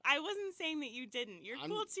 yeah. Oh, I wasn't saying that you didn't. You're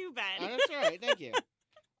cool too, Ben. Oh, that's all right. Thank you.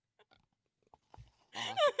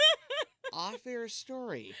 Off-air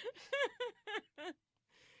story.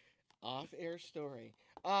 Off-air story.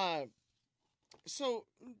 So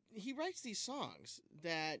he writes these songs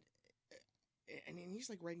that, and he's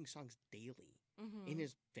like writing songs daily in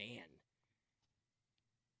his van.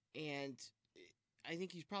 And I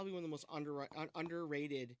think he's probably one of the most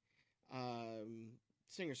underrated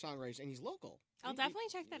singer-songwriters, and he's local. I'll definitely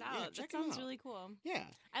check that out. Yeah, that sounds really cool. Yeah.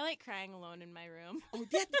 I like crying alone in my room. Oh,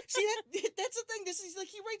 that's the thing. This is like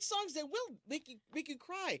he writes songs that will make you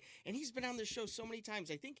cry, and he's been on this show so many times.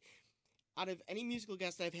 I think out of any musical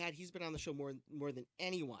guest I've had, he's been on the show more than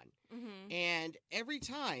anyone. Mm-hmm. And every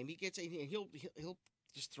time he gets, he'll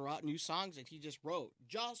just throw out new songs that he just wrote.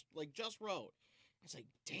 Just wrote. It's like,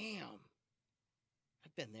 damn.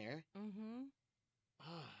 I've been there. Mm-hmm.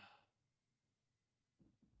 I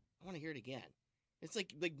want to hear it again. It's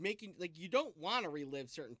like making, like, you don't want to relive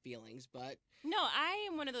certain feelings, but... No, I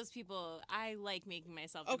am one of those people, I like making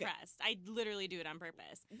myself depressed. I literally do it on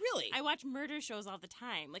purpose. Really? I watch murder shows all the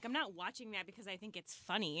time. Like, I'm not watching that because I think it's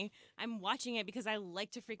funny. I'm watching it because I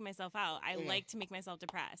like to freak myself out. I like to make myself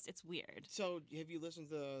depressed. It's weird. So, have you listened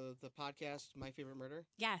to the podcast, My Favorite Murder?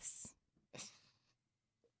 Yes.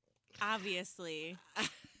 Obviously.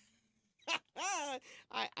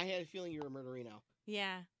 I had a feeling you were a murderino.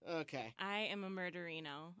 Yeah. Okay. I am a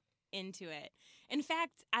murderino. Into it. In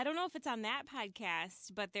fact, I don't know if it's on that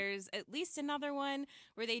podcast, but there's at least another one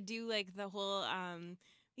where they do like the whole,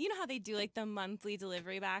 you know how they do like the monthly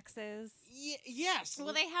delivery boxes? Yes.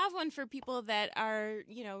 Well, they have one for people that are,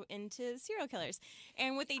 you know, into serial killers.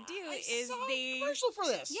 And what they do is saw they... a commercial for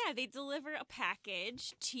this. Yeah, they deliver a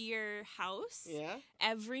package to your house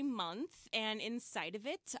every month. And inside of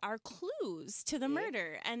it are clues to the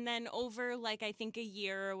murder. And then over, like, I think a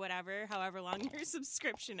year or whatever, however long your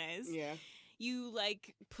subscription is, you,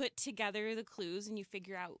 like, put together the clues and you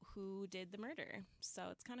figure out who did the murder. So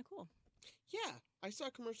it's kind of cool. Yeah, I saw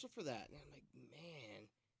a commercial for that, and I'm like, man,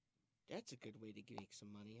 that's a good way to make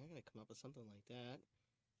some money. I'm gonna come up with something like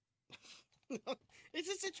that.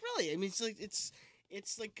 It's really, I mean,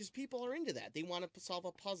 it's like because people are into that. They want to solve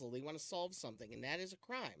a puzzle. They want to solve something, and that is a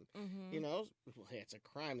crime. Mm-hmm. You know, well, it's a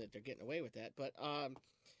crime that they're getting away with that. But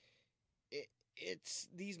it's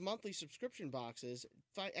these monthly subscription boxes.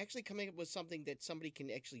 Actually, coming up with something that somebody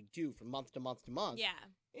can actually do from month to month to month. Yeah.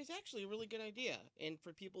 It's actually a really good idea. And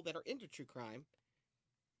for people that are into true crime,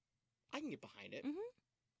 I can get behind it.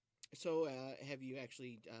 Mm-hmm. So, have you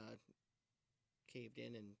actually caved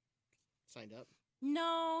in and signed up?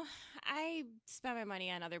 No, I spend my money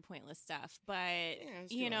on other pointless stuff, but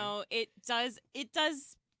you know, it does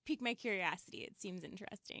pique my curiosity. It seems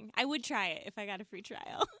interesting. I would try it if I got a free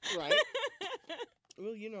trial. Right.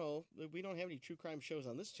 Well, you know, we don't have any true crime shows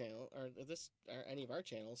on this channel or any of our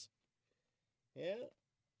channels. Yeah.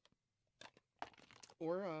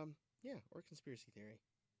 Or or conspiracy theory.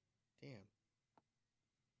 Damn.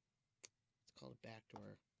 It's called a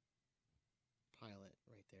backdoor pilot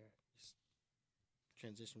right there. Just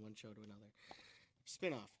transition one show to another.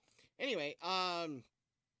 Spin-off. Anyway,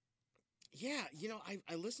 yeah, you know,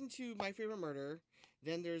 I listened to My Favorite Murder.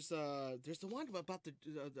 Then there's the one about the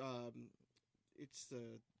it's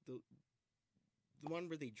the one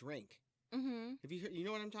where they drink. Mm-hmm. Have you heard, you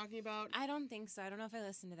know what I'm talking about? I don't think so. I don't know if I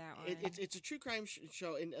listened to that one. It's a true crime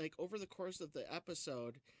show, and like over the course of the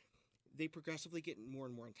episode, they progressively get more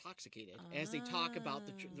and more intoxicated as they talk about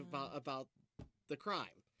about the crime.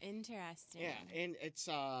 Interesting. Yeah, and it's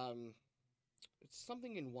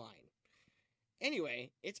something in wine.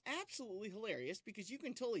 Anyway, it's absolutely hilarious because you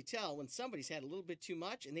can totally tell when somebody's had a little bit too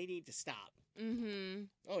much and they need to stop. Mm-hmm.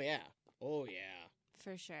 Oh yeah.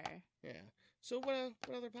 For sure. Yeah. So what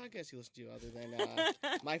other podcasts you listen to other than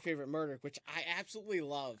My Favorite Murder, which I absolutely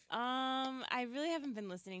love? I really haven't been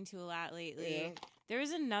listening to a lot lately. Yeah. There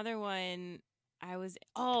was another one I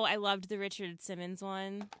loved the Richard Simmons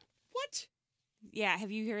one. What? Yeah,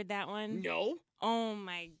 have you heard that one? No. Oh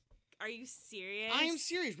my, are you serious? I am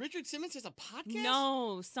serious. Richard Simmons has a podcast?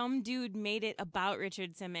 No, some dude made it about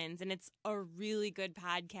Richard Simmons, and it's a really good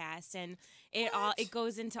podcast, and it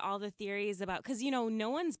goes into all the theories about, because, you know, no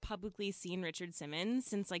one's publicly seen Richard Simmons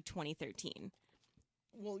since like 2013.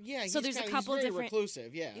 Well, yeah. So there's a couple he's very different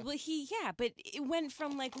reclusive. Yeah. Well, but it went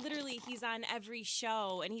from like literally he's on every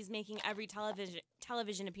show and he's making every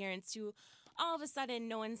television appearance to all of a sudden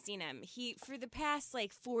no one's seen him. For the past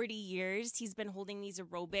like 40 years, he's been holding these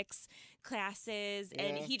aerobics classes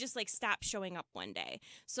and he just like stopped showing up one day.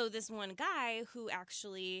 So this one guy who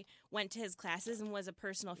actually went to his classes and was a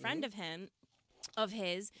personal friend of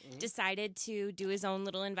his decided to do his own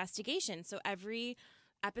little investigation. So every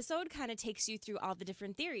episode kind of takes you through all the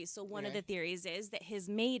different theories. So one of the theories is that his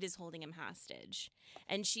maid is holding him hostage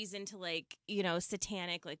and she's into like, you know,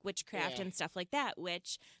 satanic like witchcraft and stuff like that,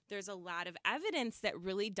 which there's a lot of evidence that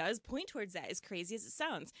really does point towards that, as crazy as it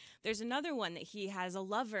sounds. There's another one that he has a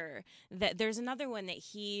lover, there's another one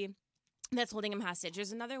that's holding him hostage.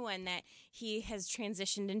 There's another one that he has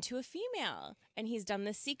transitioned into a female and he's done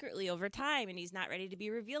this secretly over time and he's not ready to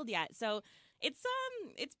be revealed yet. So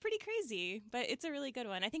It's pretty crazy, but it's a really good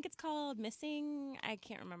one. I think it's called Missing. I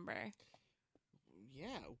can't remember.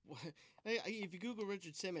 Yeah. If you Google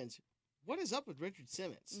Richard Simmons, what is up with Richard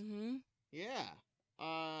Simmons? Mm-hmm. Yeah.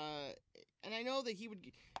 And I know that he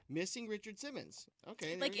would missing Richard Simmons.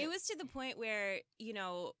 Okay. Like it was to the point where,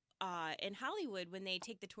 in Hollywood, when they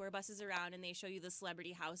take the tour buses around and they show you the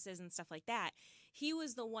celebrity houses and stuff like that, he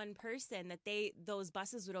was the one person that those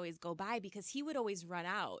buses would always go by because he would always run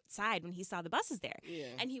outside when he saw the buses there. Yeah.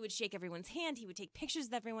 And he would shake everyone's hand. He would take pictures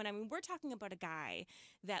of everyone. I mean, we're talking about a guy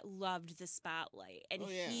that loved the spotlight and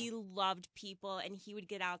he loved people and he would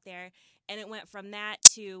get out there. And it went from that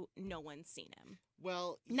to no one's seen him.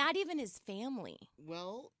 Well, not even his family.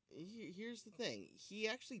 Well, here's the thing. He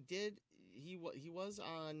actually did. He was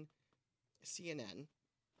on CNN,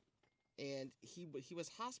 and he was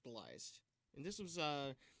hospitalized. And this was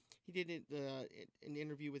he did an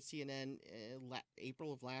interview with CNN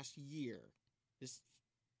April of last year.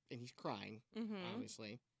 And he's crying,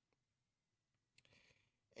 obviously.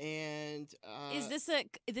 And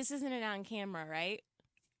this isn't an on camera, right?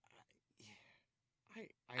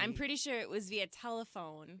 I'm pretty sure it was via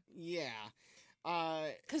telephone. Yeah.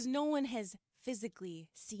 Because no one has physically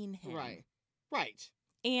seen him. Right.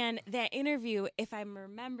 And that interview, if I'm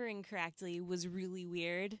remembering correctly, was really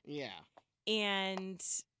weird. Yeah. And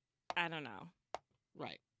I don't know.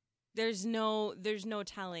 Right. There's no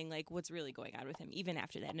telling like what's really going on with him, even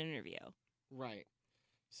after that interview. Right.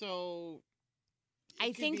 So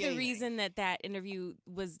I think the reason that interview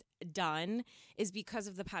was done is because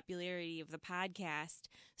of the popularity of the podcast.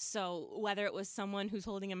 So whether it was someone who's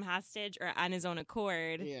holding him hostage or on his own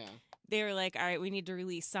accord, they were like, all right, we need to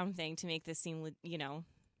release something to make this seem, Well,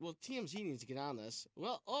 TMZ needs to get on this.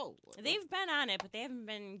 Well, they've been on it, but they haven't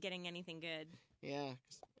been getting anything good. Yeah.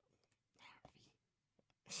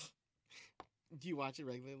 Do you watch it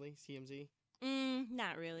regularly, TMZ?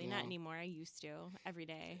 Not really. No. Not anymore. I used to every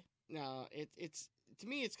day. No, it's to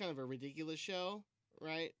me, it's kind of a ridiculous show,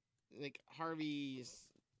 right? Like Harvey's.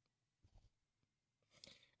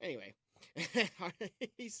 Anyway,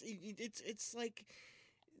 it's like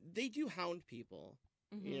they do hound people,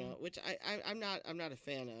 which I'm not a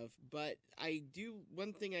fan of. But I do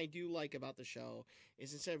one thing I do like about the show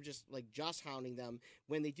is instead of just hounding them,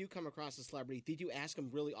 when they do come across a celebrity, they do ask them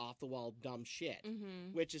really off the wall dumb shit,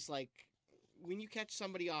 which is like when you catch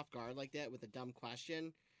somebody off guard like that with a dumb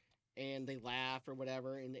question. And they laugh or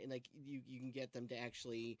whatever, and like you can get them to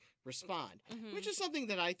actually respond, which is something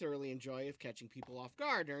that I thoroughly enjoy of catching people off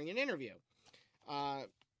guard during an interview,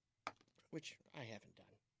 which I haven't done.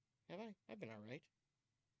 Have I? I've been all right.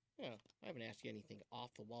 Yeah, I haven't asked you anything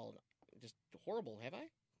off the wall, just horrible, have I?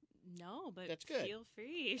 No, but that's good. Feel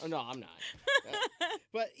free. Oh no, I'm not.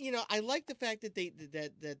 But I like the fact that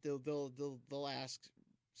they'll ask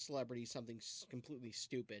celebrity something completely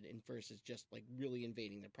stupid and versus just really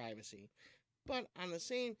invading their privacy. But on the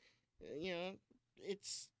same,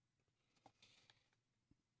 it's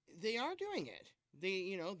they are doing it.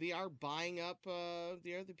 They are buying up.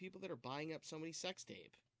 They are the people that are buying up somebody's sex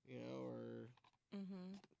tape. Or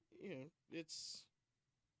it's.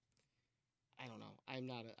 I don't know.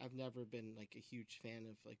 I've never been a huge fan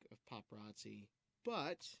of paparazzi,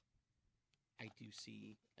 but I do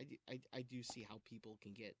see how people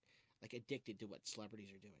can get addicted to what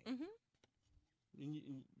celebrities are doing.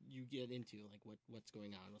 You get into what's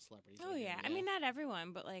going on with celebrities. Oh yeah. I mean not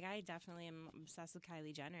everyone, but I definitely am obsessed with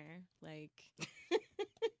Kylie Jenner.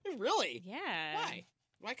 Really? Yeah.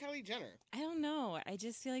 Why Kylie Jenner? I don't know. I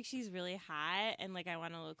just feel like she's really hot and I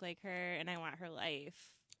want to look like her and I want her life.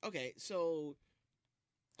 Okay, so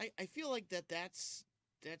I feel like that's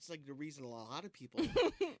the reason a lot of people,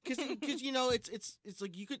 because it's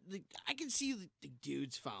like you could I can see the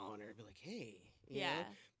dudes following her and be like, hey, you know?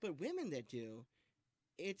 But women that do,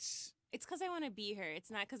 it's because I want to be her. It's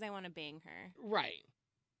not because I want to bang her. Right.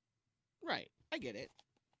 I get it.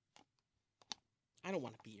 I don't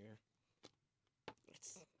want to be her.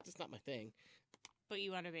 It's just not my thing. But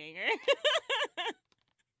you want to bang her.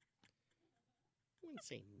 I wouldn't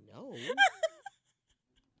say no.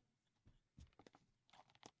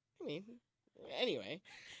 I mean, anyway,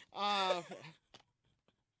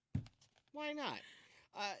 why not?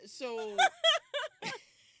 So,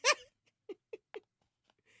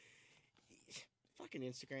 fucking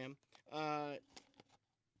Instagram. I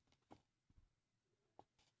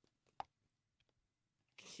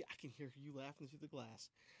can hear you laughing through the glass.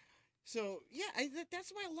 So yeah,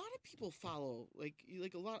 that's why a lot of people follow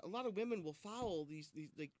a lot of women will follow these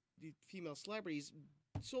female celebrities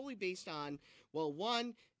solely based on, well,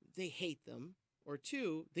 one, they hate them, or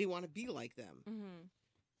two, they want to be like them.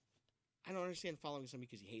 I don't understand following somebody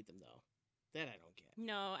because you hate them, though. That I don't get.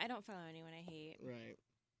 No, I don't follow anyone I hate. Right.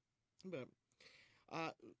 But,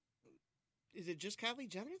 is it just Kylie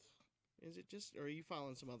Jenner, though? Is it just, or are you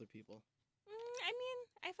following some other people? I mean,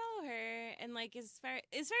 I follow her, and like as far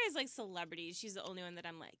as like celebrities, she's the only one that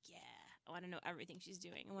I'm like, yeah, I want to know everything she's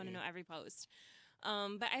doing. I want to know every post.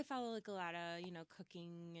 But I follow like a lot of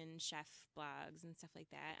cooking and chef blogs and stuff like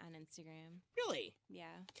that on Instagram. Really?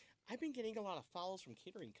 Yeah. I've been getting a lot of follows from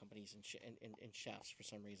catering companies and chefs for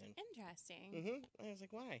some reason. Interesting. I was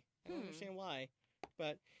like, why? I don't understand why.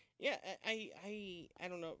 But yeah, I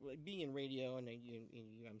don't know. Being in radio, and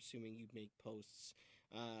I'm assuming you make posts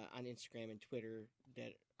on Instagram and Twitter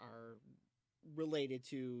that are related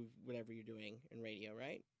to whatever you're doing in radio,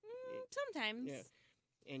 right? Sometimes. Yeah.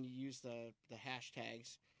 And you use the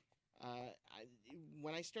hashtags.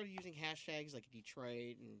 When I started using hashtags like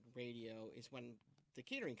Detroit and radio is when the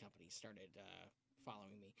catering companies started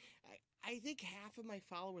following me. I think half of my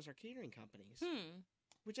followers are catering companies,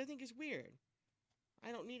 which I think is weird.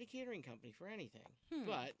 I don't need a catering company for anything.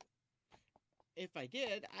 But if I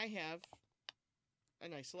did, I have a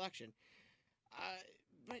nice selection.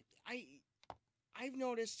 But I've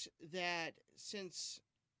noticed that since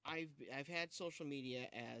I've had social media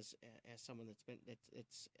as someone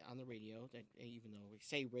that's on the radio, that even though we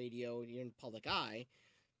say radio, you're in public eye.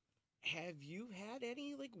 Have you had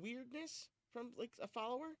any like weirdness from like a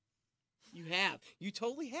follower? You have. You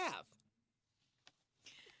totally have.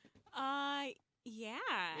 Yeah.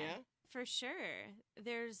 Yeah? For sure.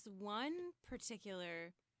 There's one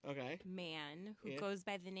particular man who goes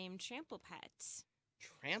by the name Trample Pet.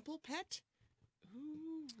 Trample Pet?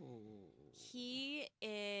 Ooh. He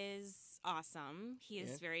is awesome.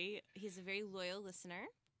 He's a very loyal listener.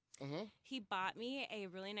 He bought me a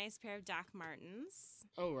really nice pair of Doc Martens.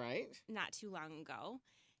 Oh, right. Not too long ago.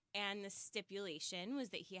 And the stipulation was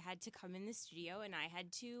that he had to come in the studio and I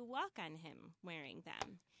had to walk on him wearing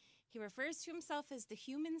them. He refers to himself as the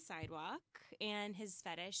human sidewalk, and his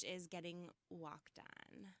fetish is getting walked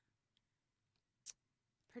on.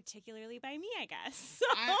 Particularly by me, I guess. So,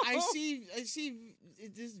 I see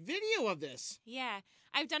this video of this. Yeah.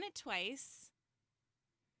 I've done it twice.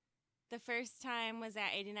 The first time was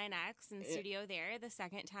at 89X in studio there. The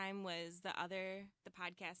second time was the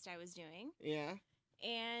podcast I was doing. Yeah.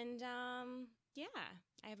 And,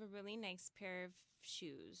 I have a really nice pair of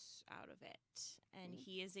shoes out of it. And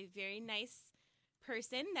he is a very nice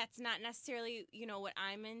person. That's not necessarily, what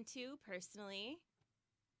I'm into personally.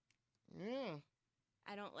 Yeah.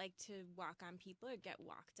 I don't like to walk on people or get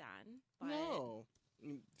walked on. But No.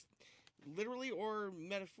 Literally or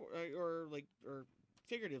metaphor or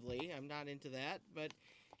figuratively, I'm not into that, but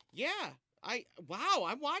yeah,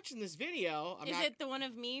 I'm watching this video. Is it the one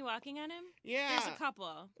of me walking on him? Yeah. There's a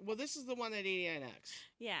couple. Well, this is the one at 89X.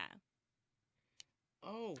 Yeah.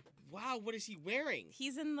 Oh, wow, what is he wearing?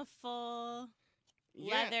 He's in the full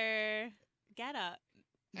leather getup.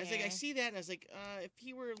 I was like, I see that, and I was like, if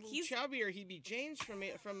he were a little chubbier, he'd be James from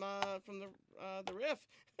the Riff.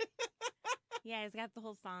 Yeah, he's got the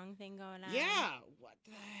whole thong thing going on. Yeah, what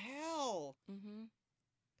the hell? Mm-hmm.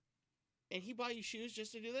 And he bought you shoes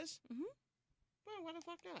just to do this? Mm-hmm. Well, why the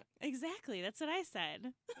fuck not? Exactly, that's what I said.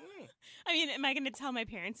 Mm. I mean, am I going to tell my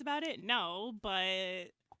parents about it? No,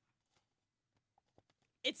 but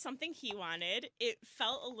it's something he wanted. It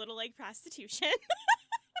felt a little like prostitution.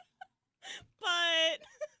 But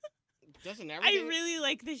doesn't everything? I really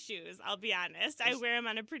like the shoes, I'll be honest. I wear them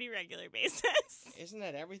on a pretty regular basis. Isn't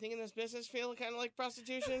that everything in this business feel kind of like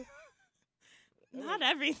prostitution? Not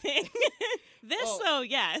everything. Though,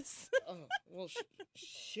 yes. Oh, well,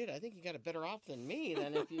 shit, I think you got it better off than me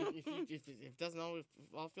then if it doesn't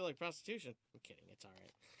all feel like prostitution. I'm kidding, it's all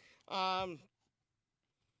right.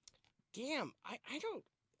 Damn,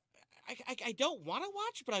 I don't want to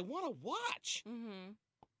watch, but I want to watch. Mm-hmm.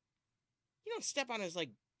 You don't step on his,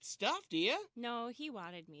 stuff, do you? No, he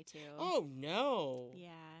wanted me to. Oh, no. Yeah.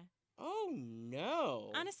 Oh,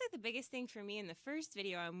 no. Honestly, the biggest thing for me in the first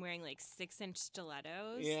video, I'm wearing, 6-inch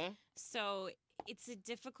stilettos. Yeah. So it's a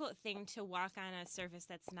difficult thing to walk on a surface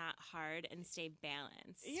that's not hard and stay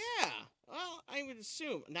balanced. Yeah. Well, I would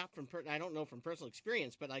assume, not from, I don't know from personal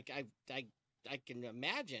experience, but, I can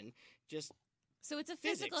imagine just So it's a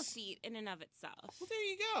physical feat in and of itself. Well, there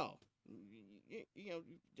you go.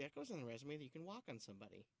 That goes on the resume that you can walk on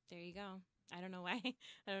somebody. There you go. I don't know why.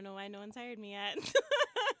 I don't know why no one's hired me yet.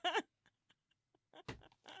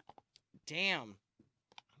 Damn.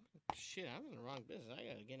 Shit, I'm in the wrong business. I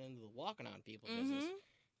gotta get into the walking on people business.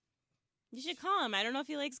 You should call him. I don't know if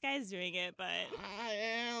he likes guys doing it, but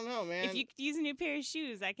I don't know, man. If you could use a new pair of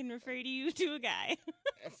shoes, I can refer you to a guy.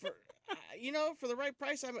 for the right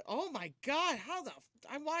price, oh my God,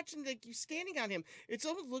 I'm watching you standing on him. It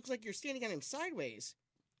almost looks like you're standing on him sideways.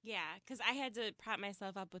 Yeah, because I had to prop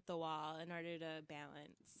myself up with the wall in order to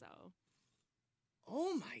balance, so.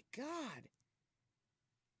 Oh my God.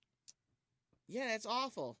 Yeah, that's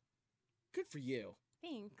awful. Good for you.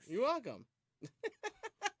 Thanks. You're welcome.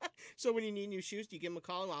 So when you need new shoes, do you give them a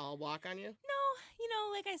call and I'll walk on you?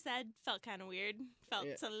 No, like I said, felt kind of weird. Felt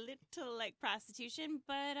a little like prostitution,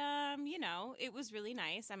 but it was really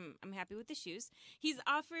nice. I'm happy with the shoes. He's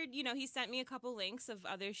offered, he sent me a couple links of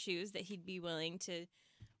other shoes that he'd be willing to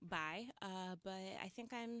buy. But I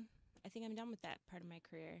think I'm done with that part of my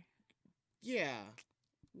career. Yeah.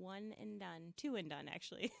 One and done. Two and done,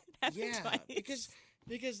 actually. Twice.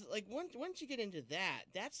 Because like once you get into that,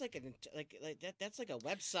 that's like that's like a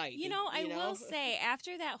website. I will say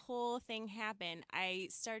after that whole thing happened, I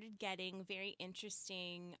started getting very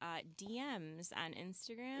interesting DMs on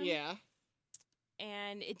Instagram. Yeah.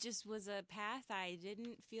 And it just was a path I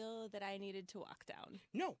didn't feel that I needed to walk down.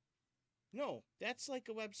 No, that's like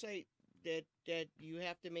a website that you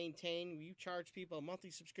have to maintain. You charge people a monthly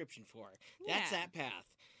subscription for. That's that path.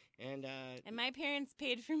 And my parents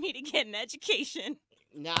paid for me to get an education.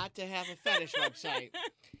 Not to have a fetish website.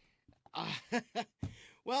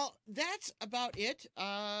 Well, that's about it.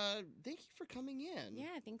 Thank you for coming in.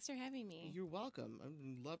 Yeah, thanks for having me. You're welcome.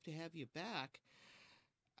 I'd love to have you back.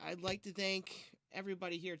 I'd like to thank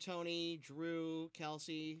everybody here, Tony, Drew,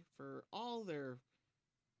 Kelsey, for all their...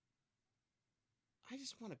 I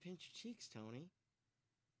just want to pinch your cheeks, Tony.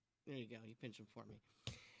 There you go. You pinch them for me.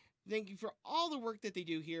 Thank you for all the work that they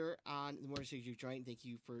do here on the Motor City Juke Joint. Thank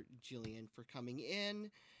you for Gillian for coming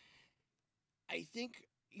in. I think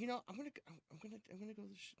I'm gonna go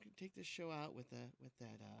take this show out with that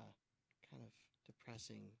kind of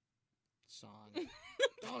depressing song.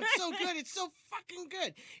 Oh, it's so good! It's so fucking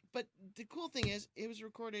good. But the cool thing is, it was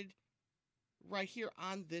recorded right here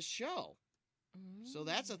on this show. So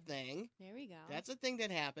that's a thing. There we go. That's a thing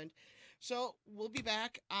that happened. So we'll be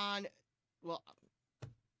back on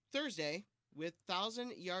Thursday with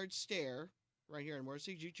 1,000 Yard Stare right here in Motor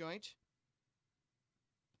City Juke Joint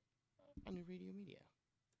on New Radio Media.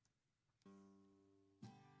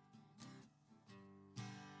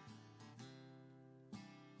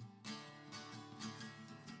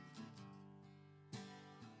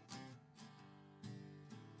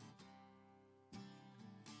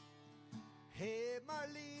 Hey,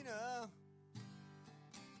 Marlena.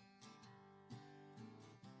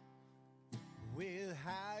 Well,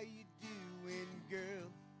 how you doing, girl?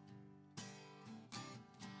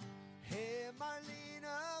 Hey,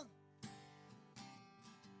 Marlena.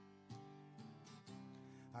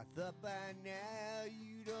 I thought by now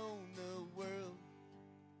you'd own the world.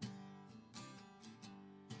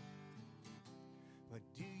 But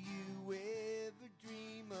do you ever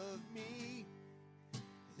dream of me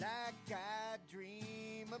like I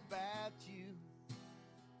dream about you?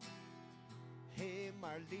 Hey,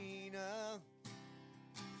 Marlena.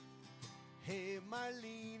 Hey,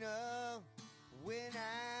 Marlena, when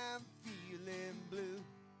I'm feeling blue.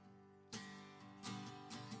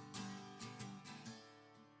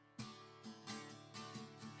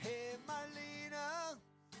 Hey, Marlena,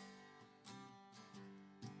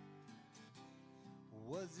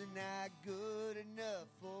 wasn't I good enough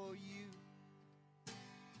for you?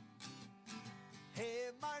 Hey,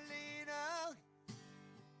 Marlena,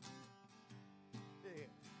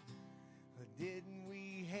 didn't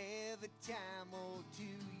we have a time or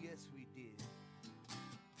two? Yes, we did.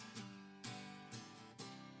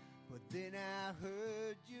 But then I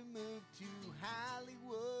heard you moved to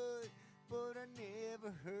Hollywood, but I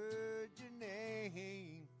never heard your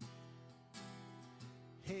name.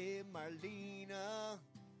 Hey, Marlena.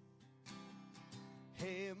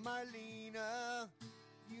 Hey, Marlena,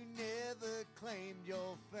 you never claimed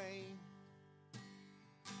your fame.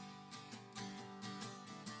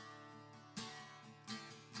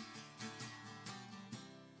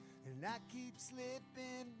 And I keep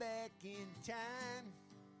slipping back in time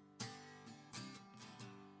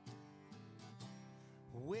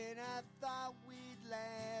when I thought we'd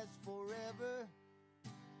last forever.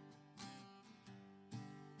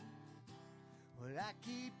 Well, I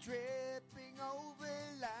keep tripping over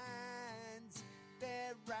lines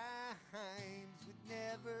that rhymes with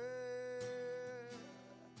never.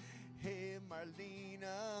 Hey,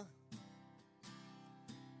 Marlena.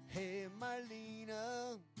 Hey,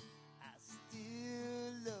 Marlena, I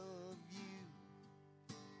still love you,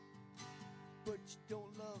 but you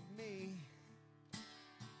don't love me.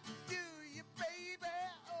 Do you, baby?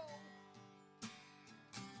 Oh.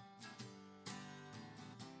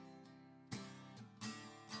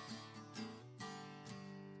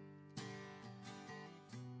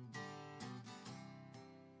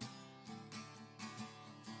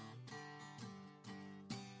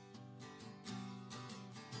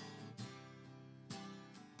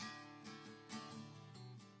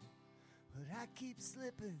 I keep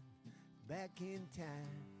slipping back in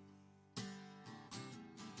time.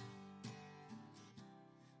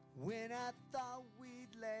 When I thought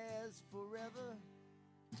we'd last forever,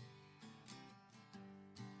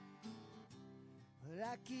 but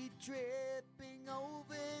I keep tripping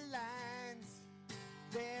over lines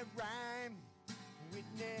that rhyme with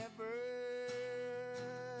never.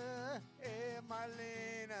 Hey,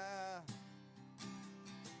 Marlena.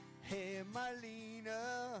 Hey,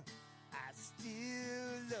 Marlena, I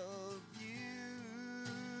still love you.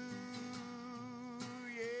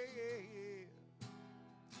 Yeah.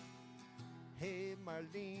 Hey,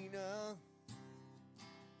 Marlena.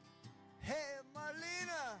 Hey,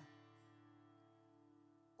 Marlena.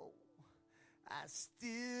 Oh, I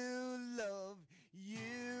still love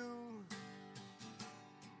you.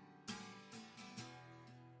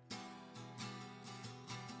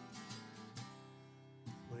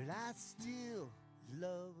 But I still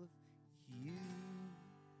love you.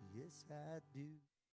 Yes, I do.